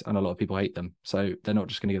Fireflies and a lot of people hate them. So they're not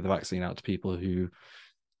just going to give the vaccine out to people who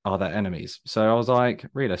are their enemies. So I was like,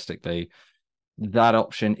 realistically, that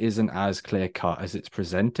option isn't as clear cut as it's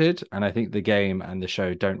presented. And I think the game and the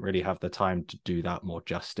show don't really have the time to do that more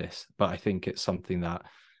justice. But I think it's something that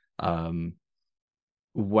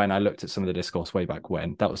when I looked at some of the discourse way back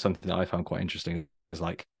when, that was something that I found quite interesting. Is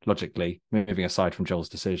like, logically, moving aside from Joel's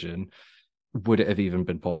decision, would it have even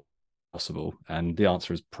been possible? And the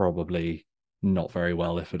answer is probably not very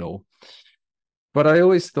well, if at all. But I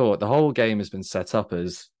always thought the whole game has been set up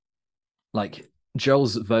as like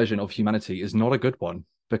Joel's version of humanity is not a good one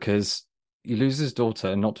because he loses his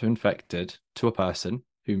daughter not to infected to a person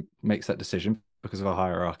who makes that decision because of a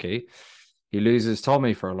hierarchy. He loses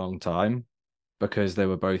Tommy for a long time because they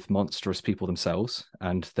were both monstrous people themselves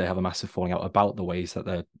and they have a massive falling out about the ways that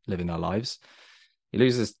they're living their lives. He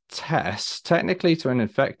loses Tess, technically to an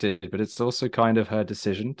infected, but it's also kind of her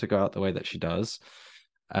decision to go out the way that she does.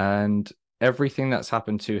 And everything that's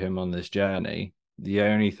happened to him on this journey, the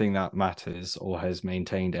only thing that matters or has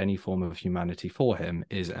maintained any form of humanity for him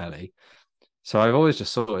is Ellie. So I've always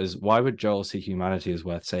just thought is, why would Joel see humanity as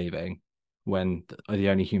worth saving when the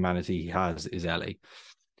only humanity he has is Ellie?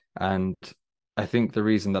 And I think the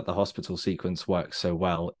reason that the hospital sequence works so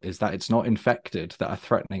well is that it's not infected that are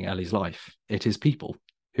threatening Ellie's life. It is people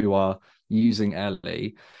who are using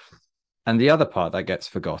Ellie. And the other part that gets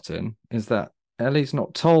forgotten is that Ellie's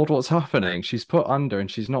not told what's happening. She's put under and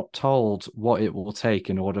she's not told what it will take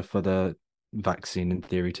in order for the vaccine, in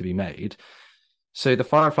theory, to be made. So the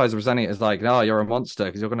Fireflies are presenting it as like, oh, you're a monster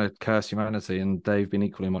because you're going to curse humanity. And they've been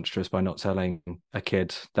equally monstrous by not telling a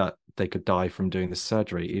kid that they could die from doing the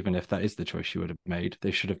surgery, even if that is the choice she would have made.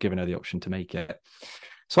 They should have given her the option to make it.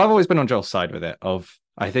 So I've always been on Joel's side with it of,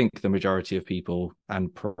 I think the majority of people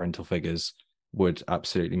and parental figures would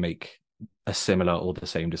absolutely make a similar or the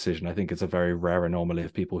same decision. I think it's a very rare anomaly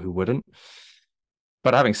of people who wouldn't.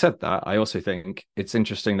 But having said that, I also think it's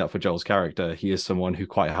interesting that for Joel's character, he is someone who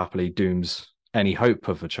quite happily dooms any hope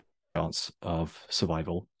of a chance of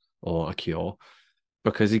survival or a cure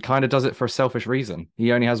because he kind of does it for a selfish reason.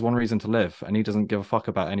 He only has one reason to live and he doesn't give a fuck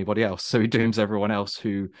about anybody else. So he dooms everyone else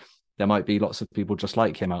who there might be lots of people just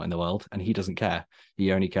like him out in the world and he doesn't care.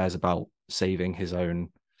 He only cares about saving his own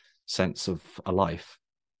sense of a life.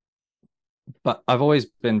 But I've always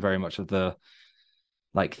been very much of the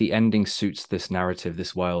ending suits this narrative,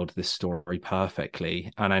 this world, this story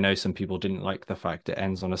perfectly. And I know some people didn't like the fact it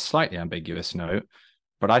ends on a slightly ambiguous note,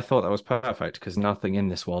 but I thought that was perfect because nothing in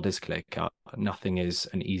this world is clear cut. Nothing is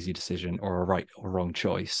an easy decision or a right or wrong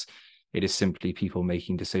choice. It is simply people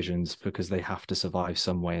making decisions because they have to survive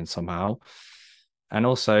some way and somehow. And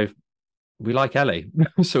also, we like Ellie.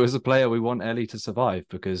 So as a player, we want Ellie to survive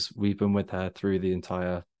because we've been with her through the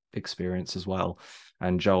entire experience as well.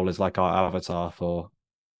 And Joel is like our avatar for,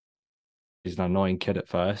 she's an annoying kid at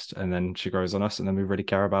first and then she grows on us and then we really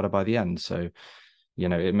care about her by the end. So,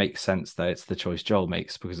 it makes sense that it's the choice Joel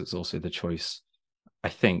makes because it's also the choice I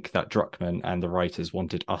think that Druckmann and the writers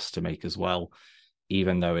wanted us to make as well,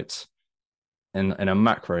 even though it's in a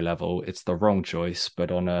macro level, it's the wrong choice, but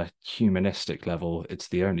on a humanistic level, it's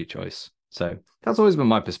the only choice. So that's always been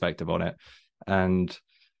my perspective on it. And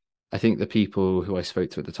I think the people who I spoke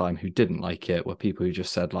to at the time who didn't like it were people who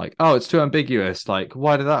just said like, oh, it's too ambiguous. Like,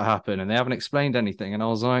 why did that happen? And they haven't explained anything. And I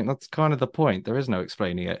was like, that's kind of the point. There is no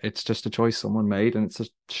explaining it. It's just a choice someone made and it's a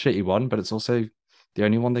shitty one, but it's also the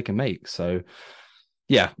only one they can make. So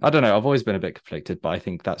yeah, I don't know. I've always been a bit conflicted, but I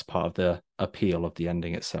think that's part of the appeal of the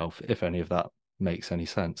ending itself, if any of that makes any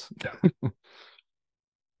sense.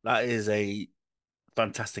 That is a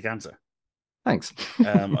fantastic answer. Thanks.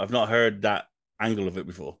 I've not heard that angle of it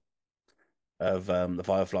before. Of the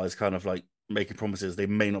Fireflies kind of like making promises they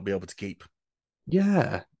may not be able to keep.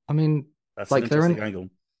 Yeah, I mean, That's an like interesting angle.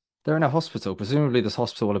 they're in a hospital. Presumably, this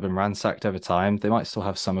hospital will have been ransacked over time. They might still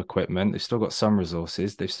have some equipment. They've still got some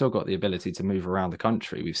resources. They've still got the ability to move around the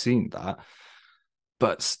country. We've seen that.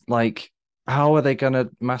 But like, how are they going to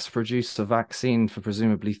mass produce a vaccine for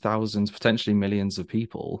presumably thousands, potentially millions of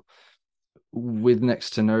people with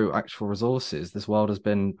next to no actual resources? This world has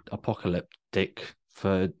been apocalyptic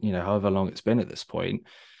for, however long it's been at this point.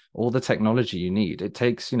 All the technology you need, it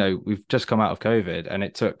takes, we've just come out of COVID and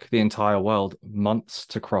it took the entire world months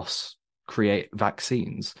to create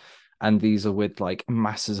vaccines. And these are with like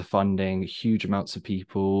masses of funding, huge amounts of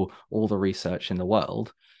people, all the research in the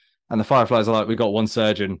world. And the Fireflies are like, we got one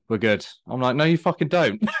surgeon, we're good. I'm like, no, you fucking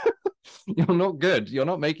don't. You're not good. You're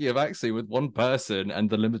not making a vaccine with one person and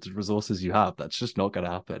the limited resources you have. That's just not going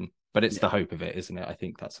to happen. But it's the hope of it, isn't it? I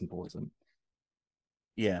think that's important.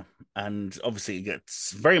 Yeah, and obviously it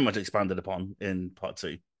gets very much expanded upon in part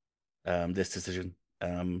 2. This decision.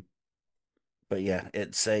 But yeah,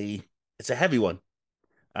 it's a heavy one,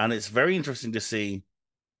 and it's very interesting to see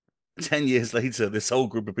 10 years later this whole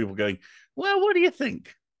group of people going, well, what do you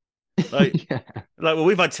think? Like, yeah. well,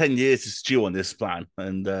 we've had 10 years to stew on this plan,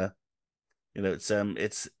 and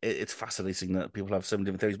it's fascinating that people have so many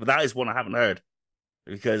different theories. But that is one I haven't heard,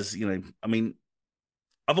 because I mean,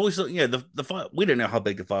 I've always thought, we don't know how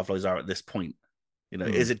big the Fireflies are at this point.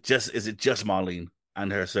 Is it just Marlene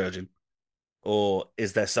and her surgeon, or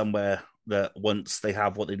is there somewhere that once they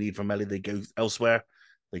have what they need from Ellie, they go elsewhere?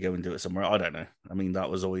 They go and do it somewhere. I don't know. I mean, that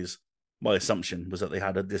was always my assumption, was that they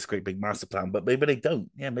had this great big master plan, but maybe they don't.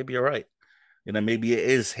 Yeah, maybe you're right. Maybe it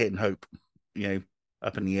is hit and hope.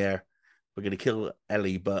 Up in the air. We're going to kill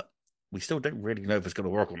Ellie, but we still don't really know if it's going to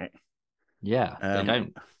work or not. Yeah, they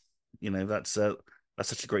don't. That's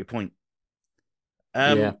such a great point.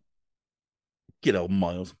 Yeah.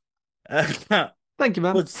 Miles. Thank you,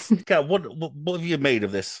 man. What have you made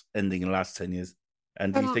of this ending in the last 10 years?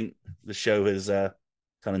 And do you think the show has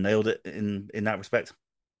kind of nailed it in that respect?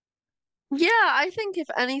 Yeah, I think if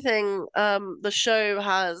anything, the show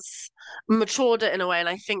has matured it in a way, and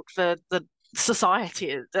I think the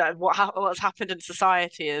society what's happened in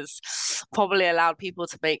society is probably allowed people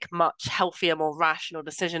to make much healthier, more rational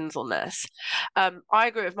decisions on this. I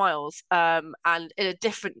agree with Miles, and in a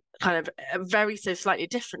different kind of very so slightly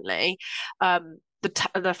differently.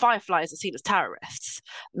 The Fireflies are seen as terrorists.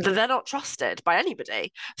 They're not trusted by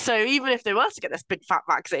anybody. So even if they were to get this big fat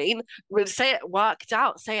vaccine, we'd say it worked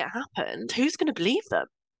out, say it happened, who's going to believe them?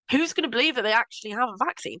 Who's going to believe that they actually have a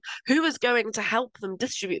vaccine? Who is going to help them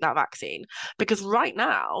distribute that vaccine? Because right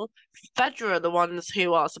now, Fedra are the ones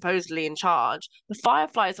who are supposedly in charge. The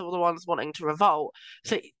Fireflies are the ones wanting to revolt.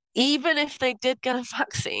 So even if they did get a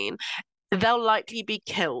vaccine, they'll likely be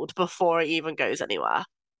killed before it even goes anywhere.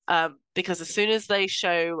 Because as soon as they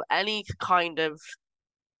show any kind of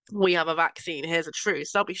we have a vaccine, here's a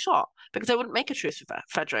truce, they'll be shot, because they wouldn't make a truce with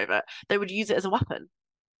Fedra over it. They would use it as a weapon,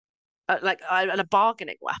 and a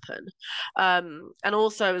bargaining weapon. And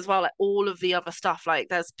also as well, like all of the other stuff, like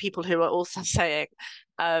there's people who are also saying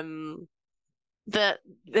that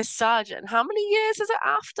this surgeon, how many years is it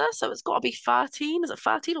after? So it's got to be 13. Is it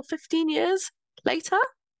 13 or 15 years later?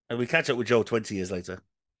 And we catch up with Joel 20 years later.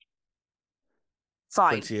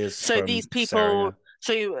 Fine. 20 years So from these people,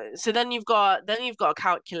 Sarah, yeah. so then you've got to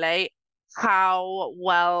calculate how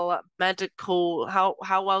well's the medical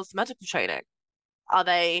training? Were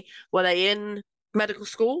they in medical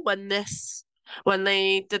school when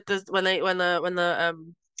they did this when the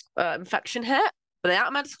infection hit? Were they out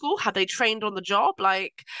of medical school? Had they trained on the job?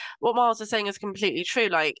 Like what Miles is saying is completely true.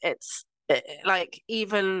 Like like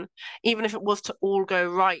even if it was to all go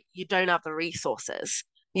right, you don't have the resources.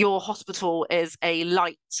 Your hospital is a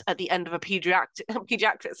light at the end of a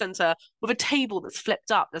pediatric center with a table that's flipped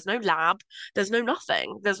up. There's no lab. There's no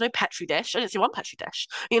nothing. There's no petri dish. I didn't see one petri dish.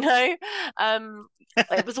 It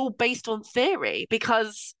was all based on theory,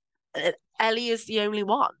 because Ellie is the only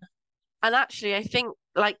one. And actually, I think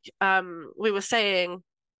like we were saying,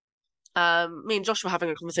 me and Josh were having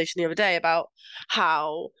a conversation the other day about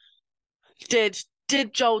how did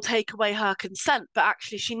Joel take away her consent, but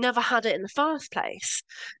actually she never had it in the first place.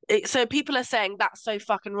 So people are saying that's so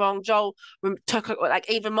fucking wrong. Joel took, like,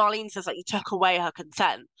 even Marlene says, like, you took away her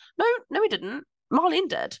consent. No, he didn't. Marlene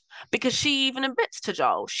did, because she even admits to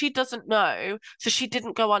Joel she doesn't know, so she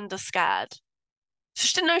didn't go under scared. So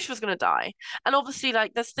she didn't know she was going to die. And obviously,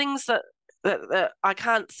 like, there's things that I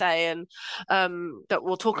can't say, and that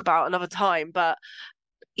we'll talk about another time. But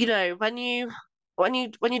when you when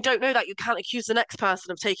you don't know that, you can't accuse the next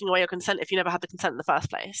person of taking away your consent if you never had the consent in the first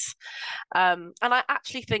place. And I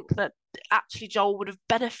actually think that actually Joel would have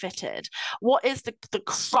benefited. What is the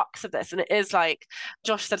crux of this? And it is like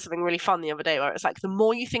Josh said something really fun the other day, where it's like the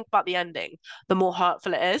more you think about the ending, the more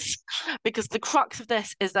hurtful it is, because the crux of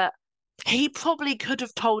this is that he probably could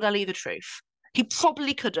have told Ellie the truth. He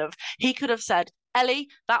probably could have. He could have said, Ellie,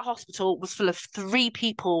 that hospital was full of 3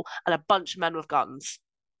 people and a bunch of men with guns.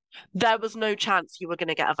 There was no chance you were going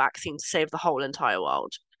to get a vaccine to save the whole entire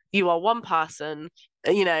world. You are one person,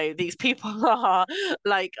 these people are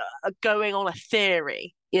like going on a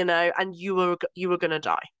theory, and you were going to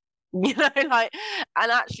die. Like,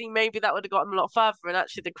 and actually maybe that would have gotten a lot further. And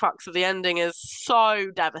actually the crux of the ending is so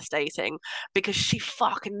devastating because she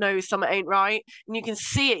fucking knows something ain't right. And you can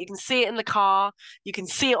see it in the car, you can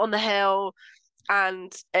see it on the hill.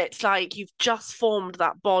 And it's like you've just formed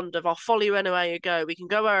that bond of I'll follow you anywhere you go. We can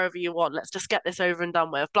go wherever you want. Let's just get this over and done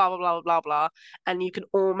with. Blah blah blah blah blah. And you can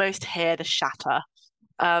almost hear the shatter.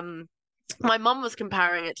 My mum was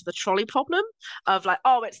comparing it to the trolley problem of like,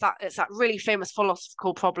 oh, it's that really famous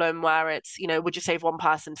philosophical problem where it's, would you save one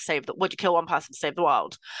person to save would you kill one person to save the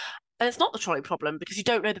world? And it's not the trolley problem because you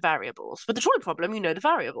don't know the variables. With the trolley problem, you know the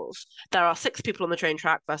variables. There are 6 people on the train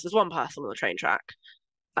track versus 1 person on the train track.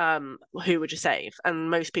 Who would you save? And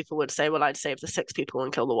most people would say, well, I'd save the 6 people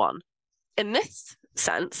and kill the 1. In this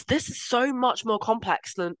sense, this is so much more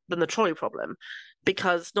complex than the trolley problem,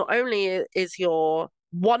 because not only is your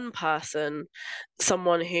one person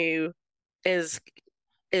someone who is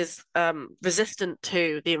resistant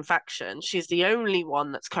to the infection, she's the only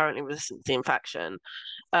one that's currently resistant to the infection.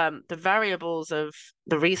 The variables of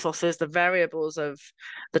the resources, the variables of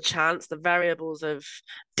the chance, the variables of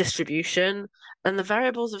distribution, and the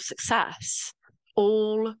variables of success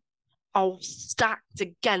all are stacked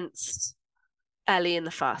against Ellie in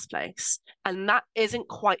the first place. And that isn't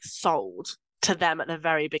quite sold to them at the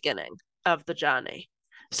very beginning of the journey.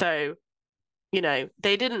 So, they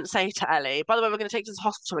didn't say to Ellie, by the way, we're going to take you to the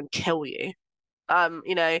hospital and kill you.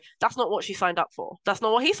 That's not what she signed up for. That's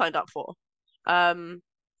not what he signed up for.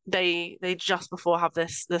 They just before have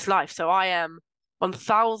this life. So I am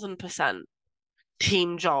 1000%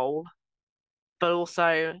 Team Joel, but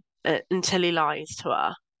also until he lies to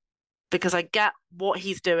her. Because I get what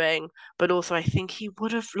he's doing, but also I think he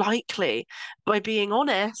would have likely, by being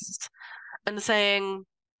honest and saying,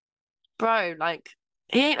 bro, like,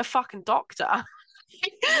 he ain't a fucking doctor.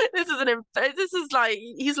 This is like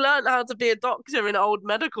he's learned how to be a doctor in old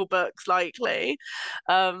medical books, likely.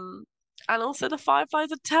 And also the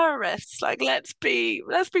Fireflies are terrorists. Like, let's be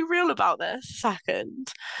real about this a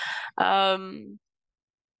second.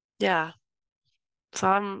 Yeah. So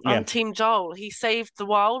I'm Team Joel. He saved the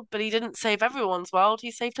world, but he didn't save everyone's world.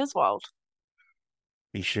 He saved his world.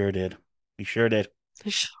 He sure did.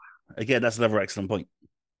 Again, that's another excellent point.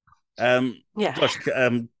 Yeah. Josh,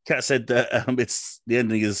 Kat said that it's the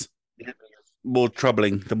ending is more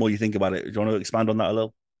troubling the more you think about it. Do you want to expand on that a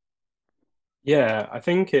little? Yeah, I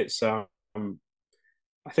think it's I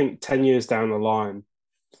think 10 years down the line,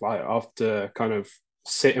 like after kind of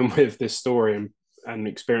sitting with this story and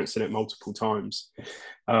experiencing it multiple times,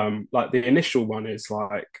 like the initial one is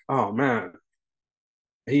like, oh man,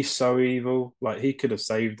 he's so evil. Like he could have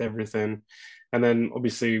saved everything. And then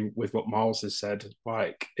obviously with what Miles has said,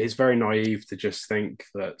 like it's very naive to just think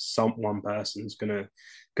that one person's gonna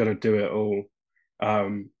do it all.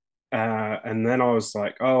 And then I was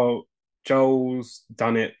like, oh, Joel's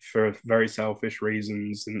done it for very selfish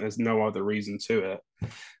reasons, and there's no other reason to it.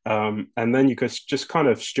 And then you could just kind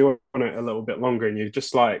of stew on it a little bit longer, and you're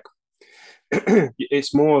just like,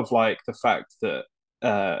 it's more of like the fact that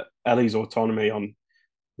Ellie's autonomy on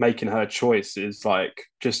making her choice is like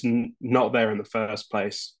just not there in the first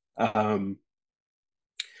place. And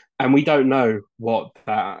we don't know what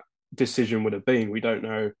that decision would have been. We don't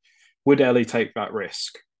know, would Ellie take that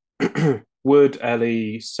risk? Would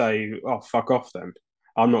Ellie say, oh, fuck off then?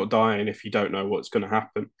 I'm not dying if you don't know what's going to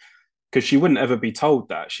happen. Because she wouldn't ever be told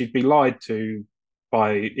that. She'd be lied to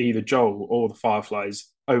by either Joel or the Fireflies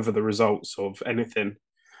over the results of anything.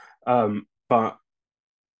 But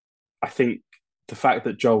I think the fact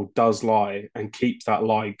that Joel does lie and keeps that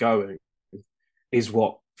lie going is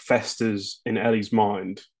what festers in Ellie's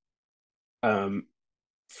mind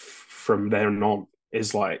from there on.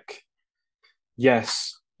 Is like,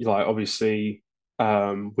 yes, like obviously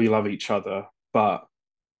we love each other, but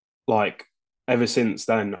like ever since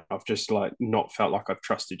then I've just like not felt like I've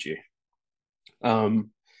trusted you.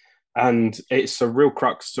 And it's a real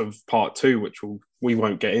crux of part 2, which we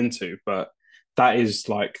won't get into, but that is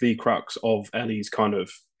like the crux of Ellie's kind of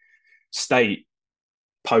state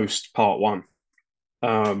post part 1.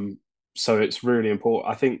 So it's really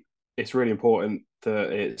important. I think it's really important that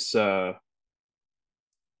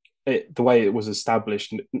the way it was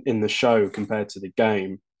established in the show compared to the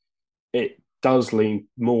game. It does lean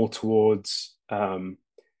more towards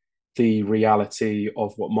the reality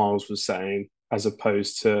of what Miles was saying, as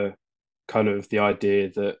opposed to kind of the idea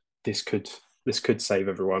that this could save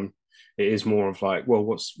everyone. It is more of like, well,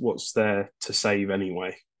 what's there to save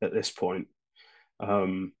anyway at this point?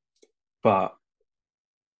 But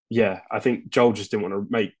yeah, I think Joel just didn't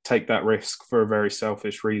want to take that risk for a very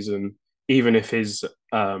selfish reason, even if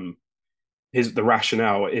the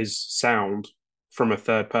rationale is sound from a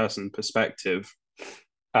third person perspective.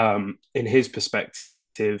 In his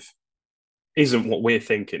perspective, isn't what we're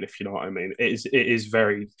thinking, if you know what I mean. It is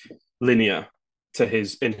very linear to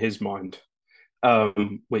his mind,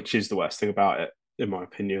 which is the worst thing about it, in my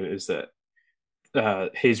opinion, is that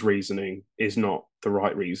his reasoning is not the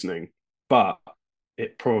right reasoning, but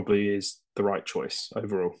it probably is the right choice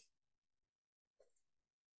overall.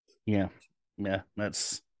 Yeah,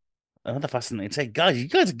 that's another fascinating take, guys. You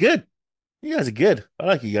guys are good. You guys are good. I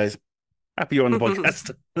like you guys. Happy you're on the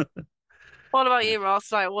podcast. What about you,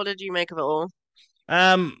 Ross? Like, what did you make of it all?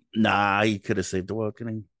 Nah, he could have saved the world,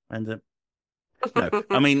 couldn't he? And no,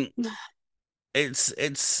 I mean,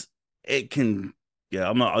 it can. Yeah,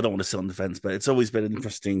 I don't want to sit on the fence, but it's always been an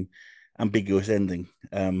interesting, ambiguous ending.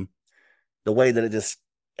 The way that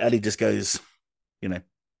Ellie just goes, you know,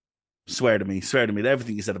 swear to me that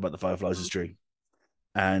everything you said about the Fireflies is true,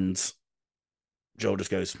 and Joel just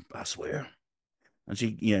goes, I swear. And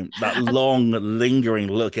she, that long, lingering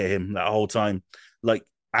look at him that whole time, like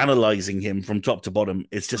analyzing him from top to bottom,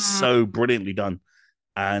 it's just so brilliantly done.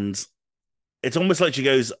 And it's almost like she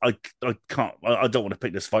goes, I can't, I don't want to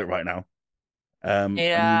pick this fight right now.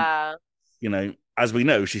 Yeah. And, as we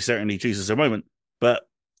know, she certainly chooses her moment. But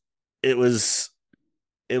it was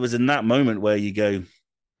in that moment where you go,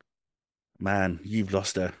 man, you've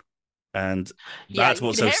lost her. And that's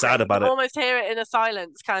what's so sad about it. You can almost hear it in a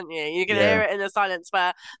silence, can't you? You can hear it in a silence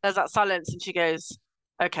where there's that silence and she goes,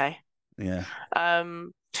 okay. Yeah.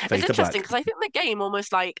 It's interesting because I think the game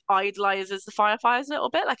almost like idolizes the Fireflies a little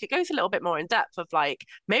bit. Like it goes a little bit more in depth of like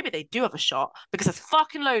maybe they do have a shot because there's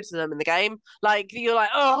fucking loads of them in the game. Like you're like,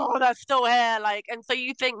 oh, they're still here. Like, and so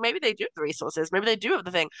you think maybe they do have the resources, maybe they do have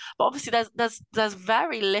the thing. But obviously there's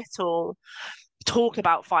very little talk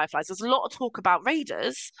about Fireflies. There's a lot of talk about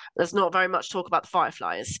Raiders. There's not very much talk about the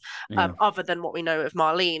Fireflies, other than what we know of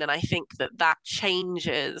Marlene. And I think that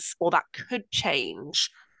changes, or that could change.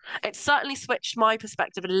 It certainly switched my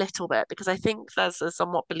perspective a little bit because I think there's a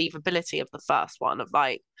somewhat believability of the first one of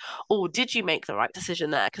like, oh, did you make the right decision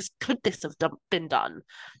there? Because could this have been done?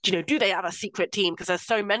 Do they have a secret team? Because there's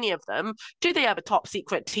so many of them. Do they have a top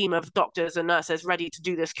secret team of doctors and nurses ready to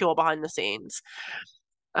do this cure behind the scenes?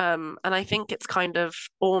 And I think it's kind of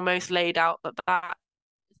almost laid out that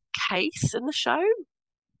case in the show.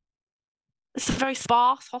 It's a very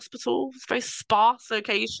sparse hospital. It's a very sparse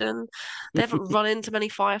location. They haven't run into many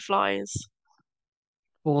Fireflies.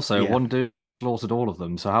 Also, one dude slaughtered all of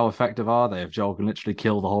them. So how effective are they if Joel can literally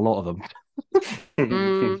kill the whole lot of them?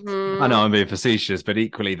 I know I'm being facetious, but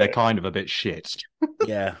equally they're kind of a bit shit.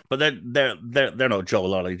 Yeah, but they're not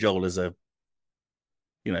Joel, are they? Joel is a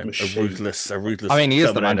ruthless. I mean, he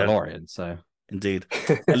is the Mandalorian, so indeed.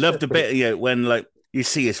 I loved the bit when like you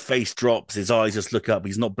see his face drops, his eyes just look up,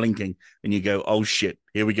 he's not blinking, and you go, "Oh shit,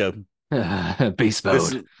 here we go." Beast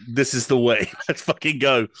mode. This is the way. Let's fucking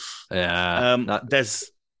go. Yeah.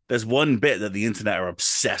 There's one bit that the internet are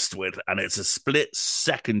obsessed with, and it's a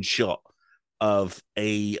split-second shot of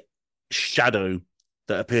a shadow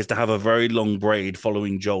that appears to have a very long braid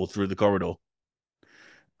following Joel through the corridor.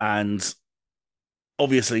 And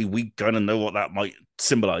obviously, we kind of know what that might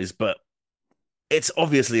symbolize, but it's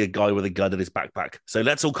obviously a guy with a gun in his backpack. So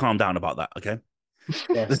let's all calm down about that, okay?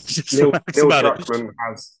 Yes.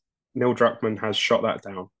 Neil Druckmann has shot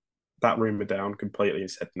that rumor down completely,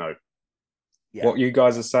 and said no. Yeah. What you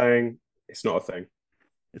guys are saying, it's not a thing.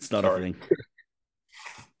 It's not a thing.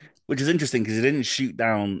 Which is interesting because he didn't shoot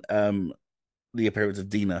down the appearance of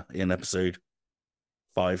Dina in episode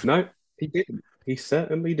 5. No, he didn't. He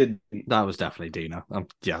certainly didn't. That was definitely Dina.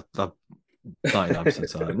 99%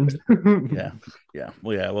 certain. Yeah.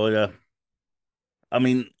 I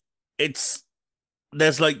mean,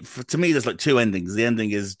 there's like, to me, there's like two endings. The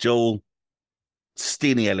ending is Joel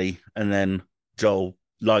stealing Ellie, and then Joel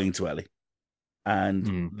lying to Ellie.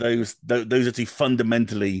 And those are two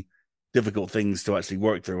fundamentally difficult things to actually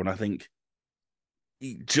work through. And I think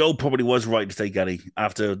Joel probably was right to take Ellie.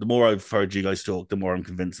 After the more I've heard you guys talk, the more I'm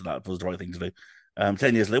convinced that was the right thing to do.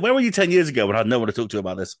 10 years later, where were you 10 years ago when I had no one to talk to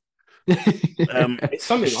about this? It's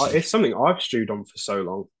something I've stewed on for so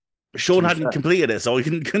long. Sean hadn't completed it, so I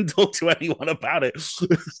couldn't talk to anyone about it.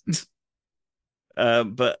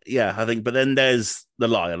 But yeah, I think. But then there's the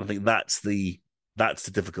lie, and I think that's the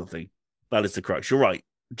difficult thing. That is the crux. You're right.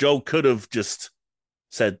 Joel could have just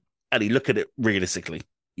said, "Ellie, look at it realistically.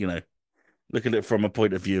 You know, look at it from a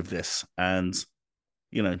point of view of this, and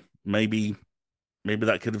you know, maybe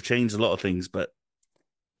that could have changed a lot of things." But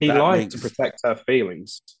he lied to protect her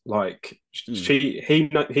feelings. Like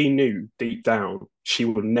he knew deep down she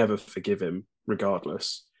would never forgive him,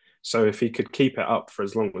 regardless. So if he could keep it up for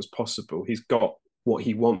as long as possible, he's got what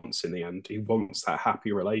he wants in the end. He wants that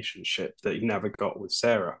happy relationship that he never got with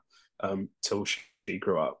Sarah till she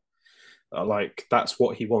grew up. Like that's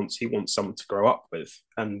what he wants. He wants someone to grow up with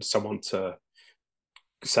and someone to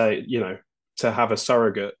say, to have a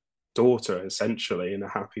surrogate daughter essentially in a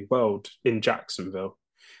happy world in Jacksonville.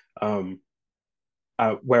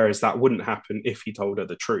 Whereas that wouldn't happen if he told her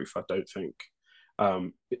the truth. I don't think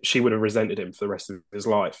she would have resented him for the rest of his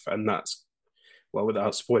life, and that's, well,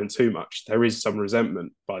 without spoiling too much, there is some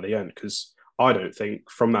resentment by the end, because I don't think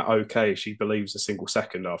from that okay she believes a single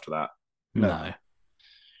second after that. No.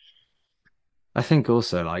 I think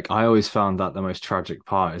also, like, I always found that the most tragic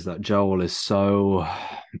part is that Joel is so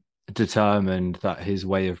determined that his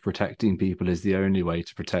way of protecting people is the only way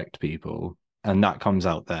to protect people, and that comes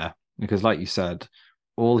out there because, like you said,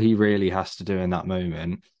 all he really has to do in that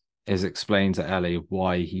moment is explain to Ellie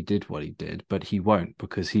why he did what he did, but he won't,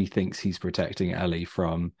 because he thinks he's protecting Ellie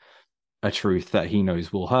from a truth that he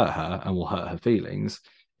knows will hurt her and will hurt her feelings,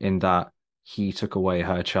 in that he took away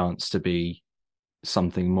her chance to be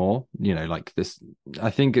something more, like this.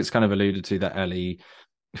 I think it's kind of alluded to that Ellie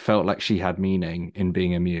felt like she had meaning in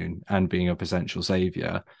being immune and being a potential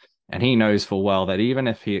savior, and he knows full well that even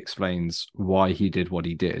if he explains why he did what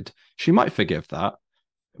he did, she might forgive that,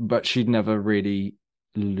 but she'd never really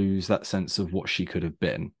lose that sense of what she could have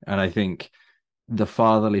been. And I think the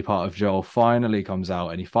fatherly part of Joel finally comes out,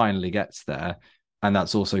 and he finally gets there, and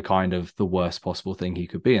that's also kind of the worst possible thing he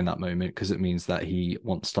could be in that moment, because it means that he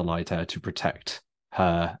wants to lie to her to protect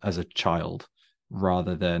her as a child,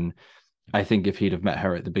 rather than, I think if he'd have met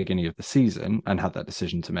her at the beginning of the season and had that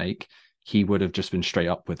decision to make, he would have just been straight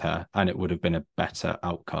up with her, and it would have been a better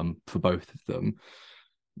outcome for both of them.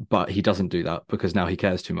 But he doesn't do that because now he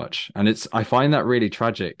cares too much. And I find that really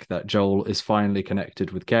tragic that Joel is finally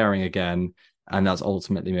connected with caring again, and that's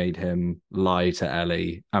ultimately made him lie to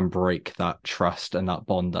Ellie and break that trust and that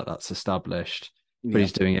bond that's established. But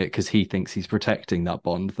he's doing it because he thinks he's protecting that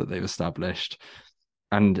bond that they've established.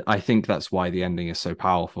 And I think that's why the ending is so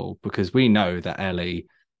powerful, because we know that Ellie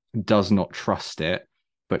does not trust it,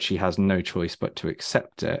 but she has no choice but to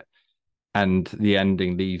accept it. And the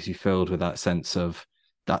ending leaves you filled with that sense of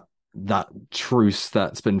that truce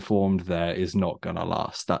that's been formed there is not going to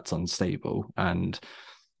last. That's unstable. And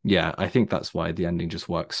yeah, I think that's why the ending just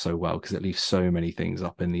works so well, because it leaves so many things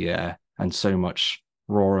up in the air and so much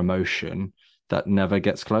raw emotion that never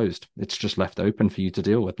gets closed. It's just left open for you to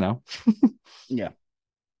deal with now. Yeah,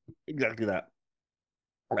 exactly that.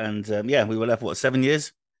 And we were left, 7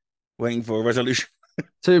 years waiting for a resolution?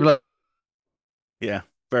 Yeah, a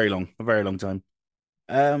very long time.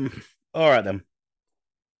 All right then.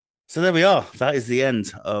 So there we are. That is the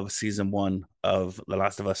end of season 1 of The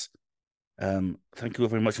Last of Us. Thank you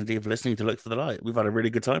very much indeed for listening to Look for the Light. We've had a really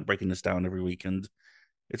good time breaking this down every week, and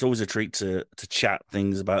it's always a treat to chat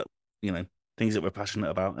things about, things that we're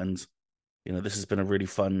passionate about. And, this has been a really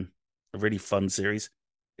fun series.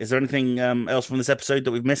 Is there anything else from this episode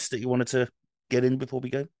that we've missed that you wanted to get in before we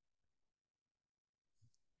go?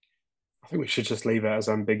 I think we should just leave it as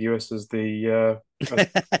ambiguous as the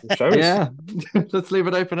show is. Yeah, let's leave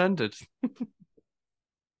it open-ended.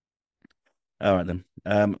 All right, then.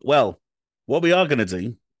 Well, what we are going to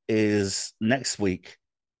do is next week,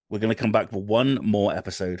 we're going to come back for one more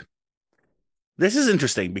episode. This is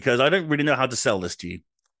interesting because I don't really know how to sell this to you.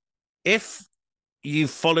 If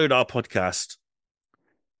you've followed our podcast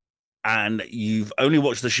and you've only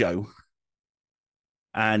watched the show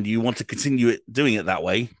and you want to continue doing it that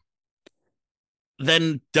way,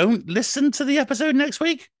 then don't listen to the episode next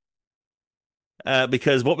week.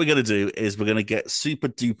 Because what we're going to do is we're going to get super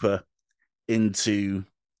duper into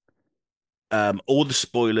all the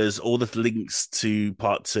spoilers, all the links to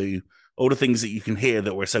part 2, all the things that you can hear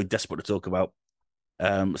that we're so desperate to talk about.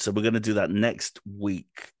 So we're going to do that next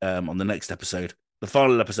week on the next episode, the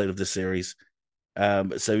final episode of this series.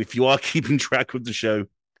 So if you are keeping track of the show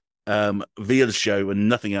via the show and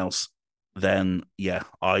nothing else, then yeah,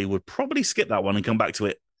 I would probably skip that one and come back to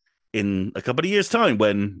it in a couple of years' time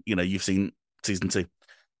when, you've seen season 2.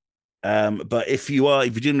 But if you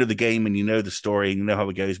do know the game and you know the story and you know how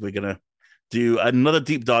it goes, we're gonna do another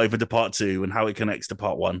deep dive into part 2 and how it connects to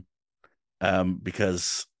part 1.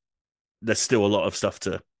 Because there's still a lot of stuff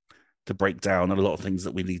to break down and a lot of things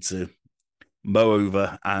that we need to mow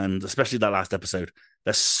over, and especially that last episode.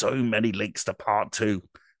 There's so many links to part 2,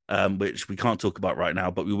 which we can't talk about right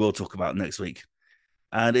now, but we will talk about next week.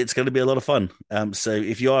 And it's going to be a lot of fun. So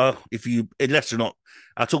unless you're not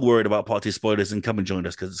at all worried about part 2 spoilers, then come and join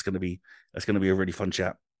us, because it's going to be a really fun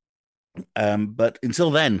chat. But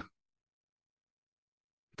until then,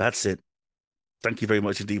 that's it. Thank you very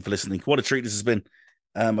much indeed for listening. What a treat this has been.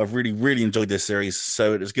 I've really, really enjoyed this series.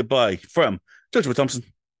 So it is goodbye from Joshua Thompson.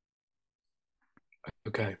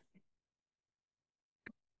 Okay.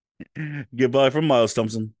 Goodbye from Miles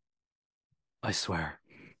Thompson. I swear.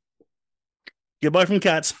 Goodbye from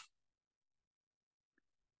Kat.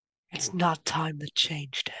 It's not time that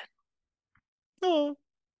changed it. Oh.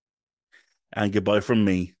 And goodbye from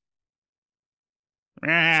me.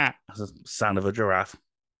 That's the sound of a giraffe.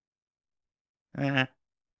 I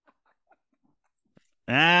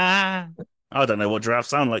don't know what giraffes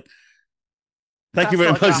sound like. Thank you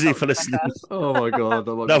very much indeed for listening. Oh my god,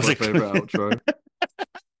 that might That be was my favourite outro.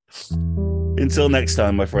 Until next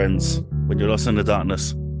time, my friends, when you're lost in the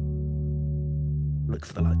darkness, look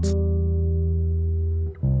for the lights.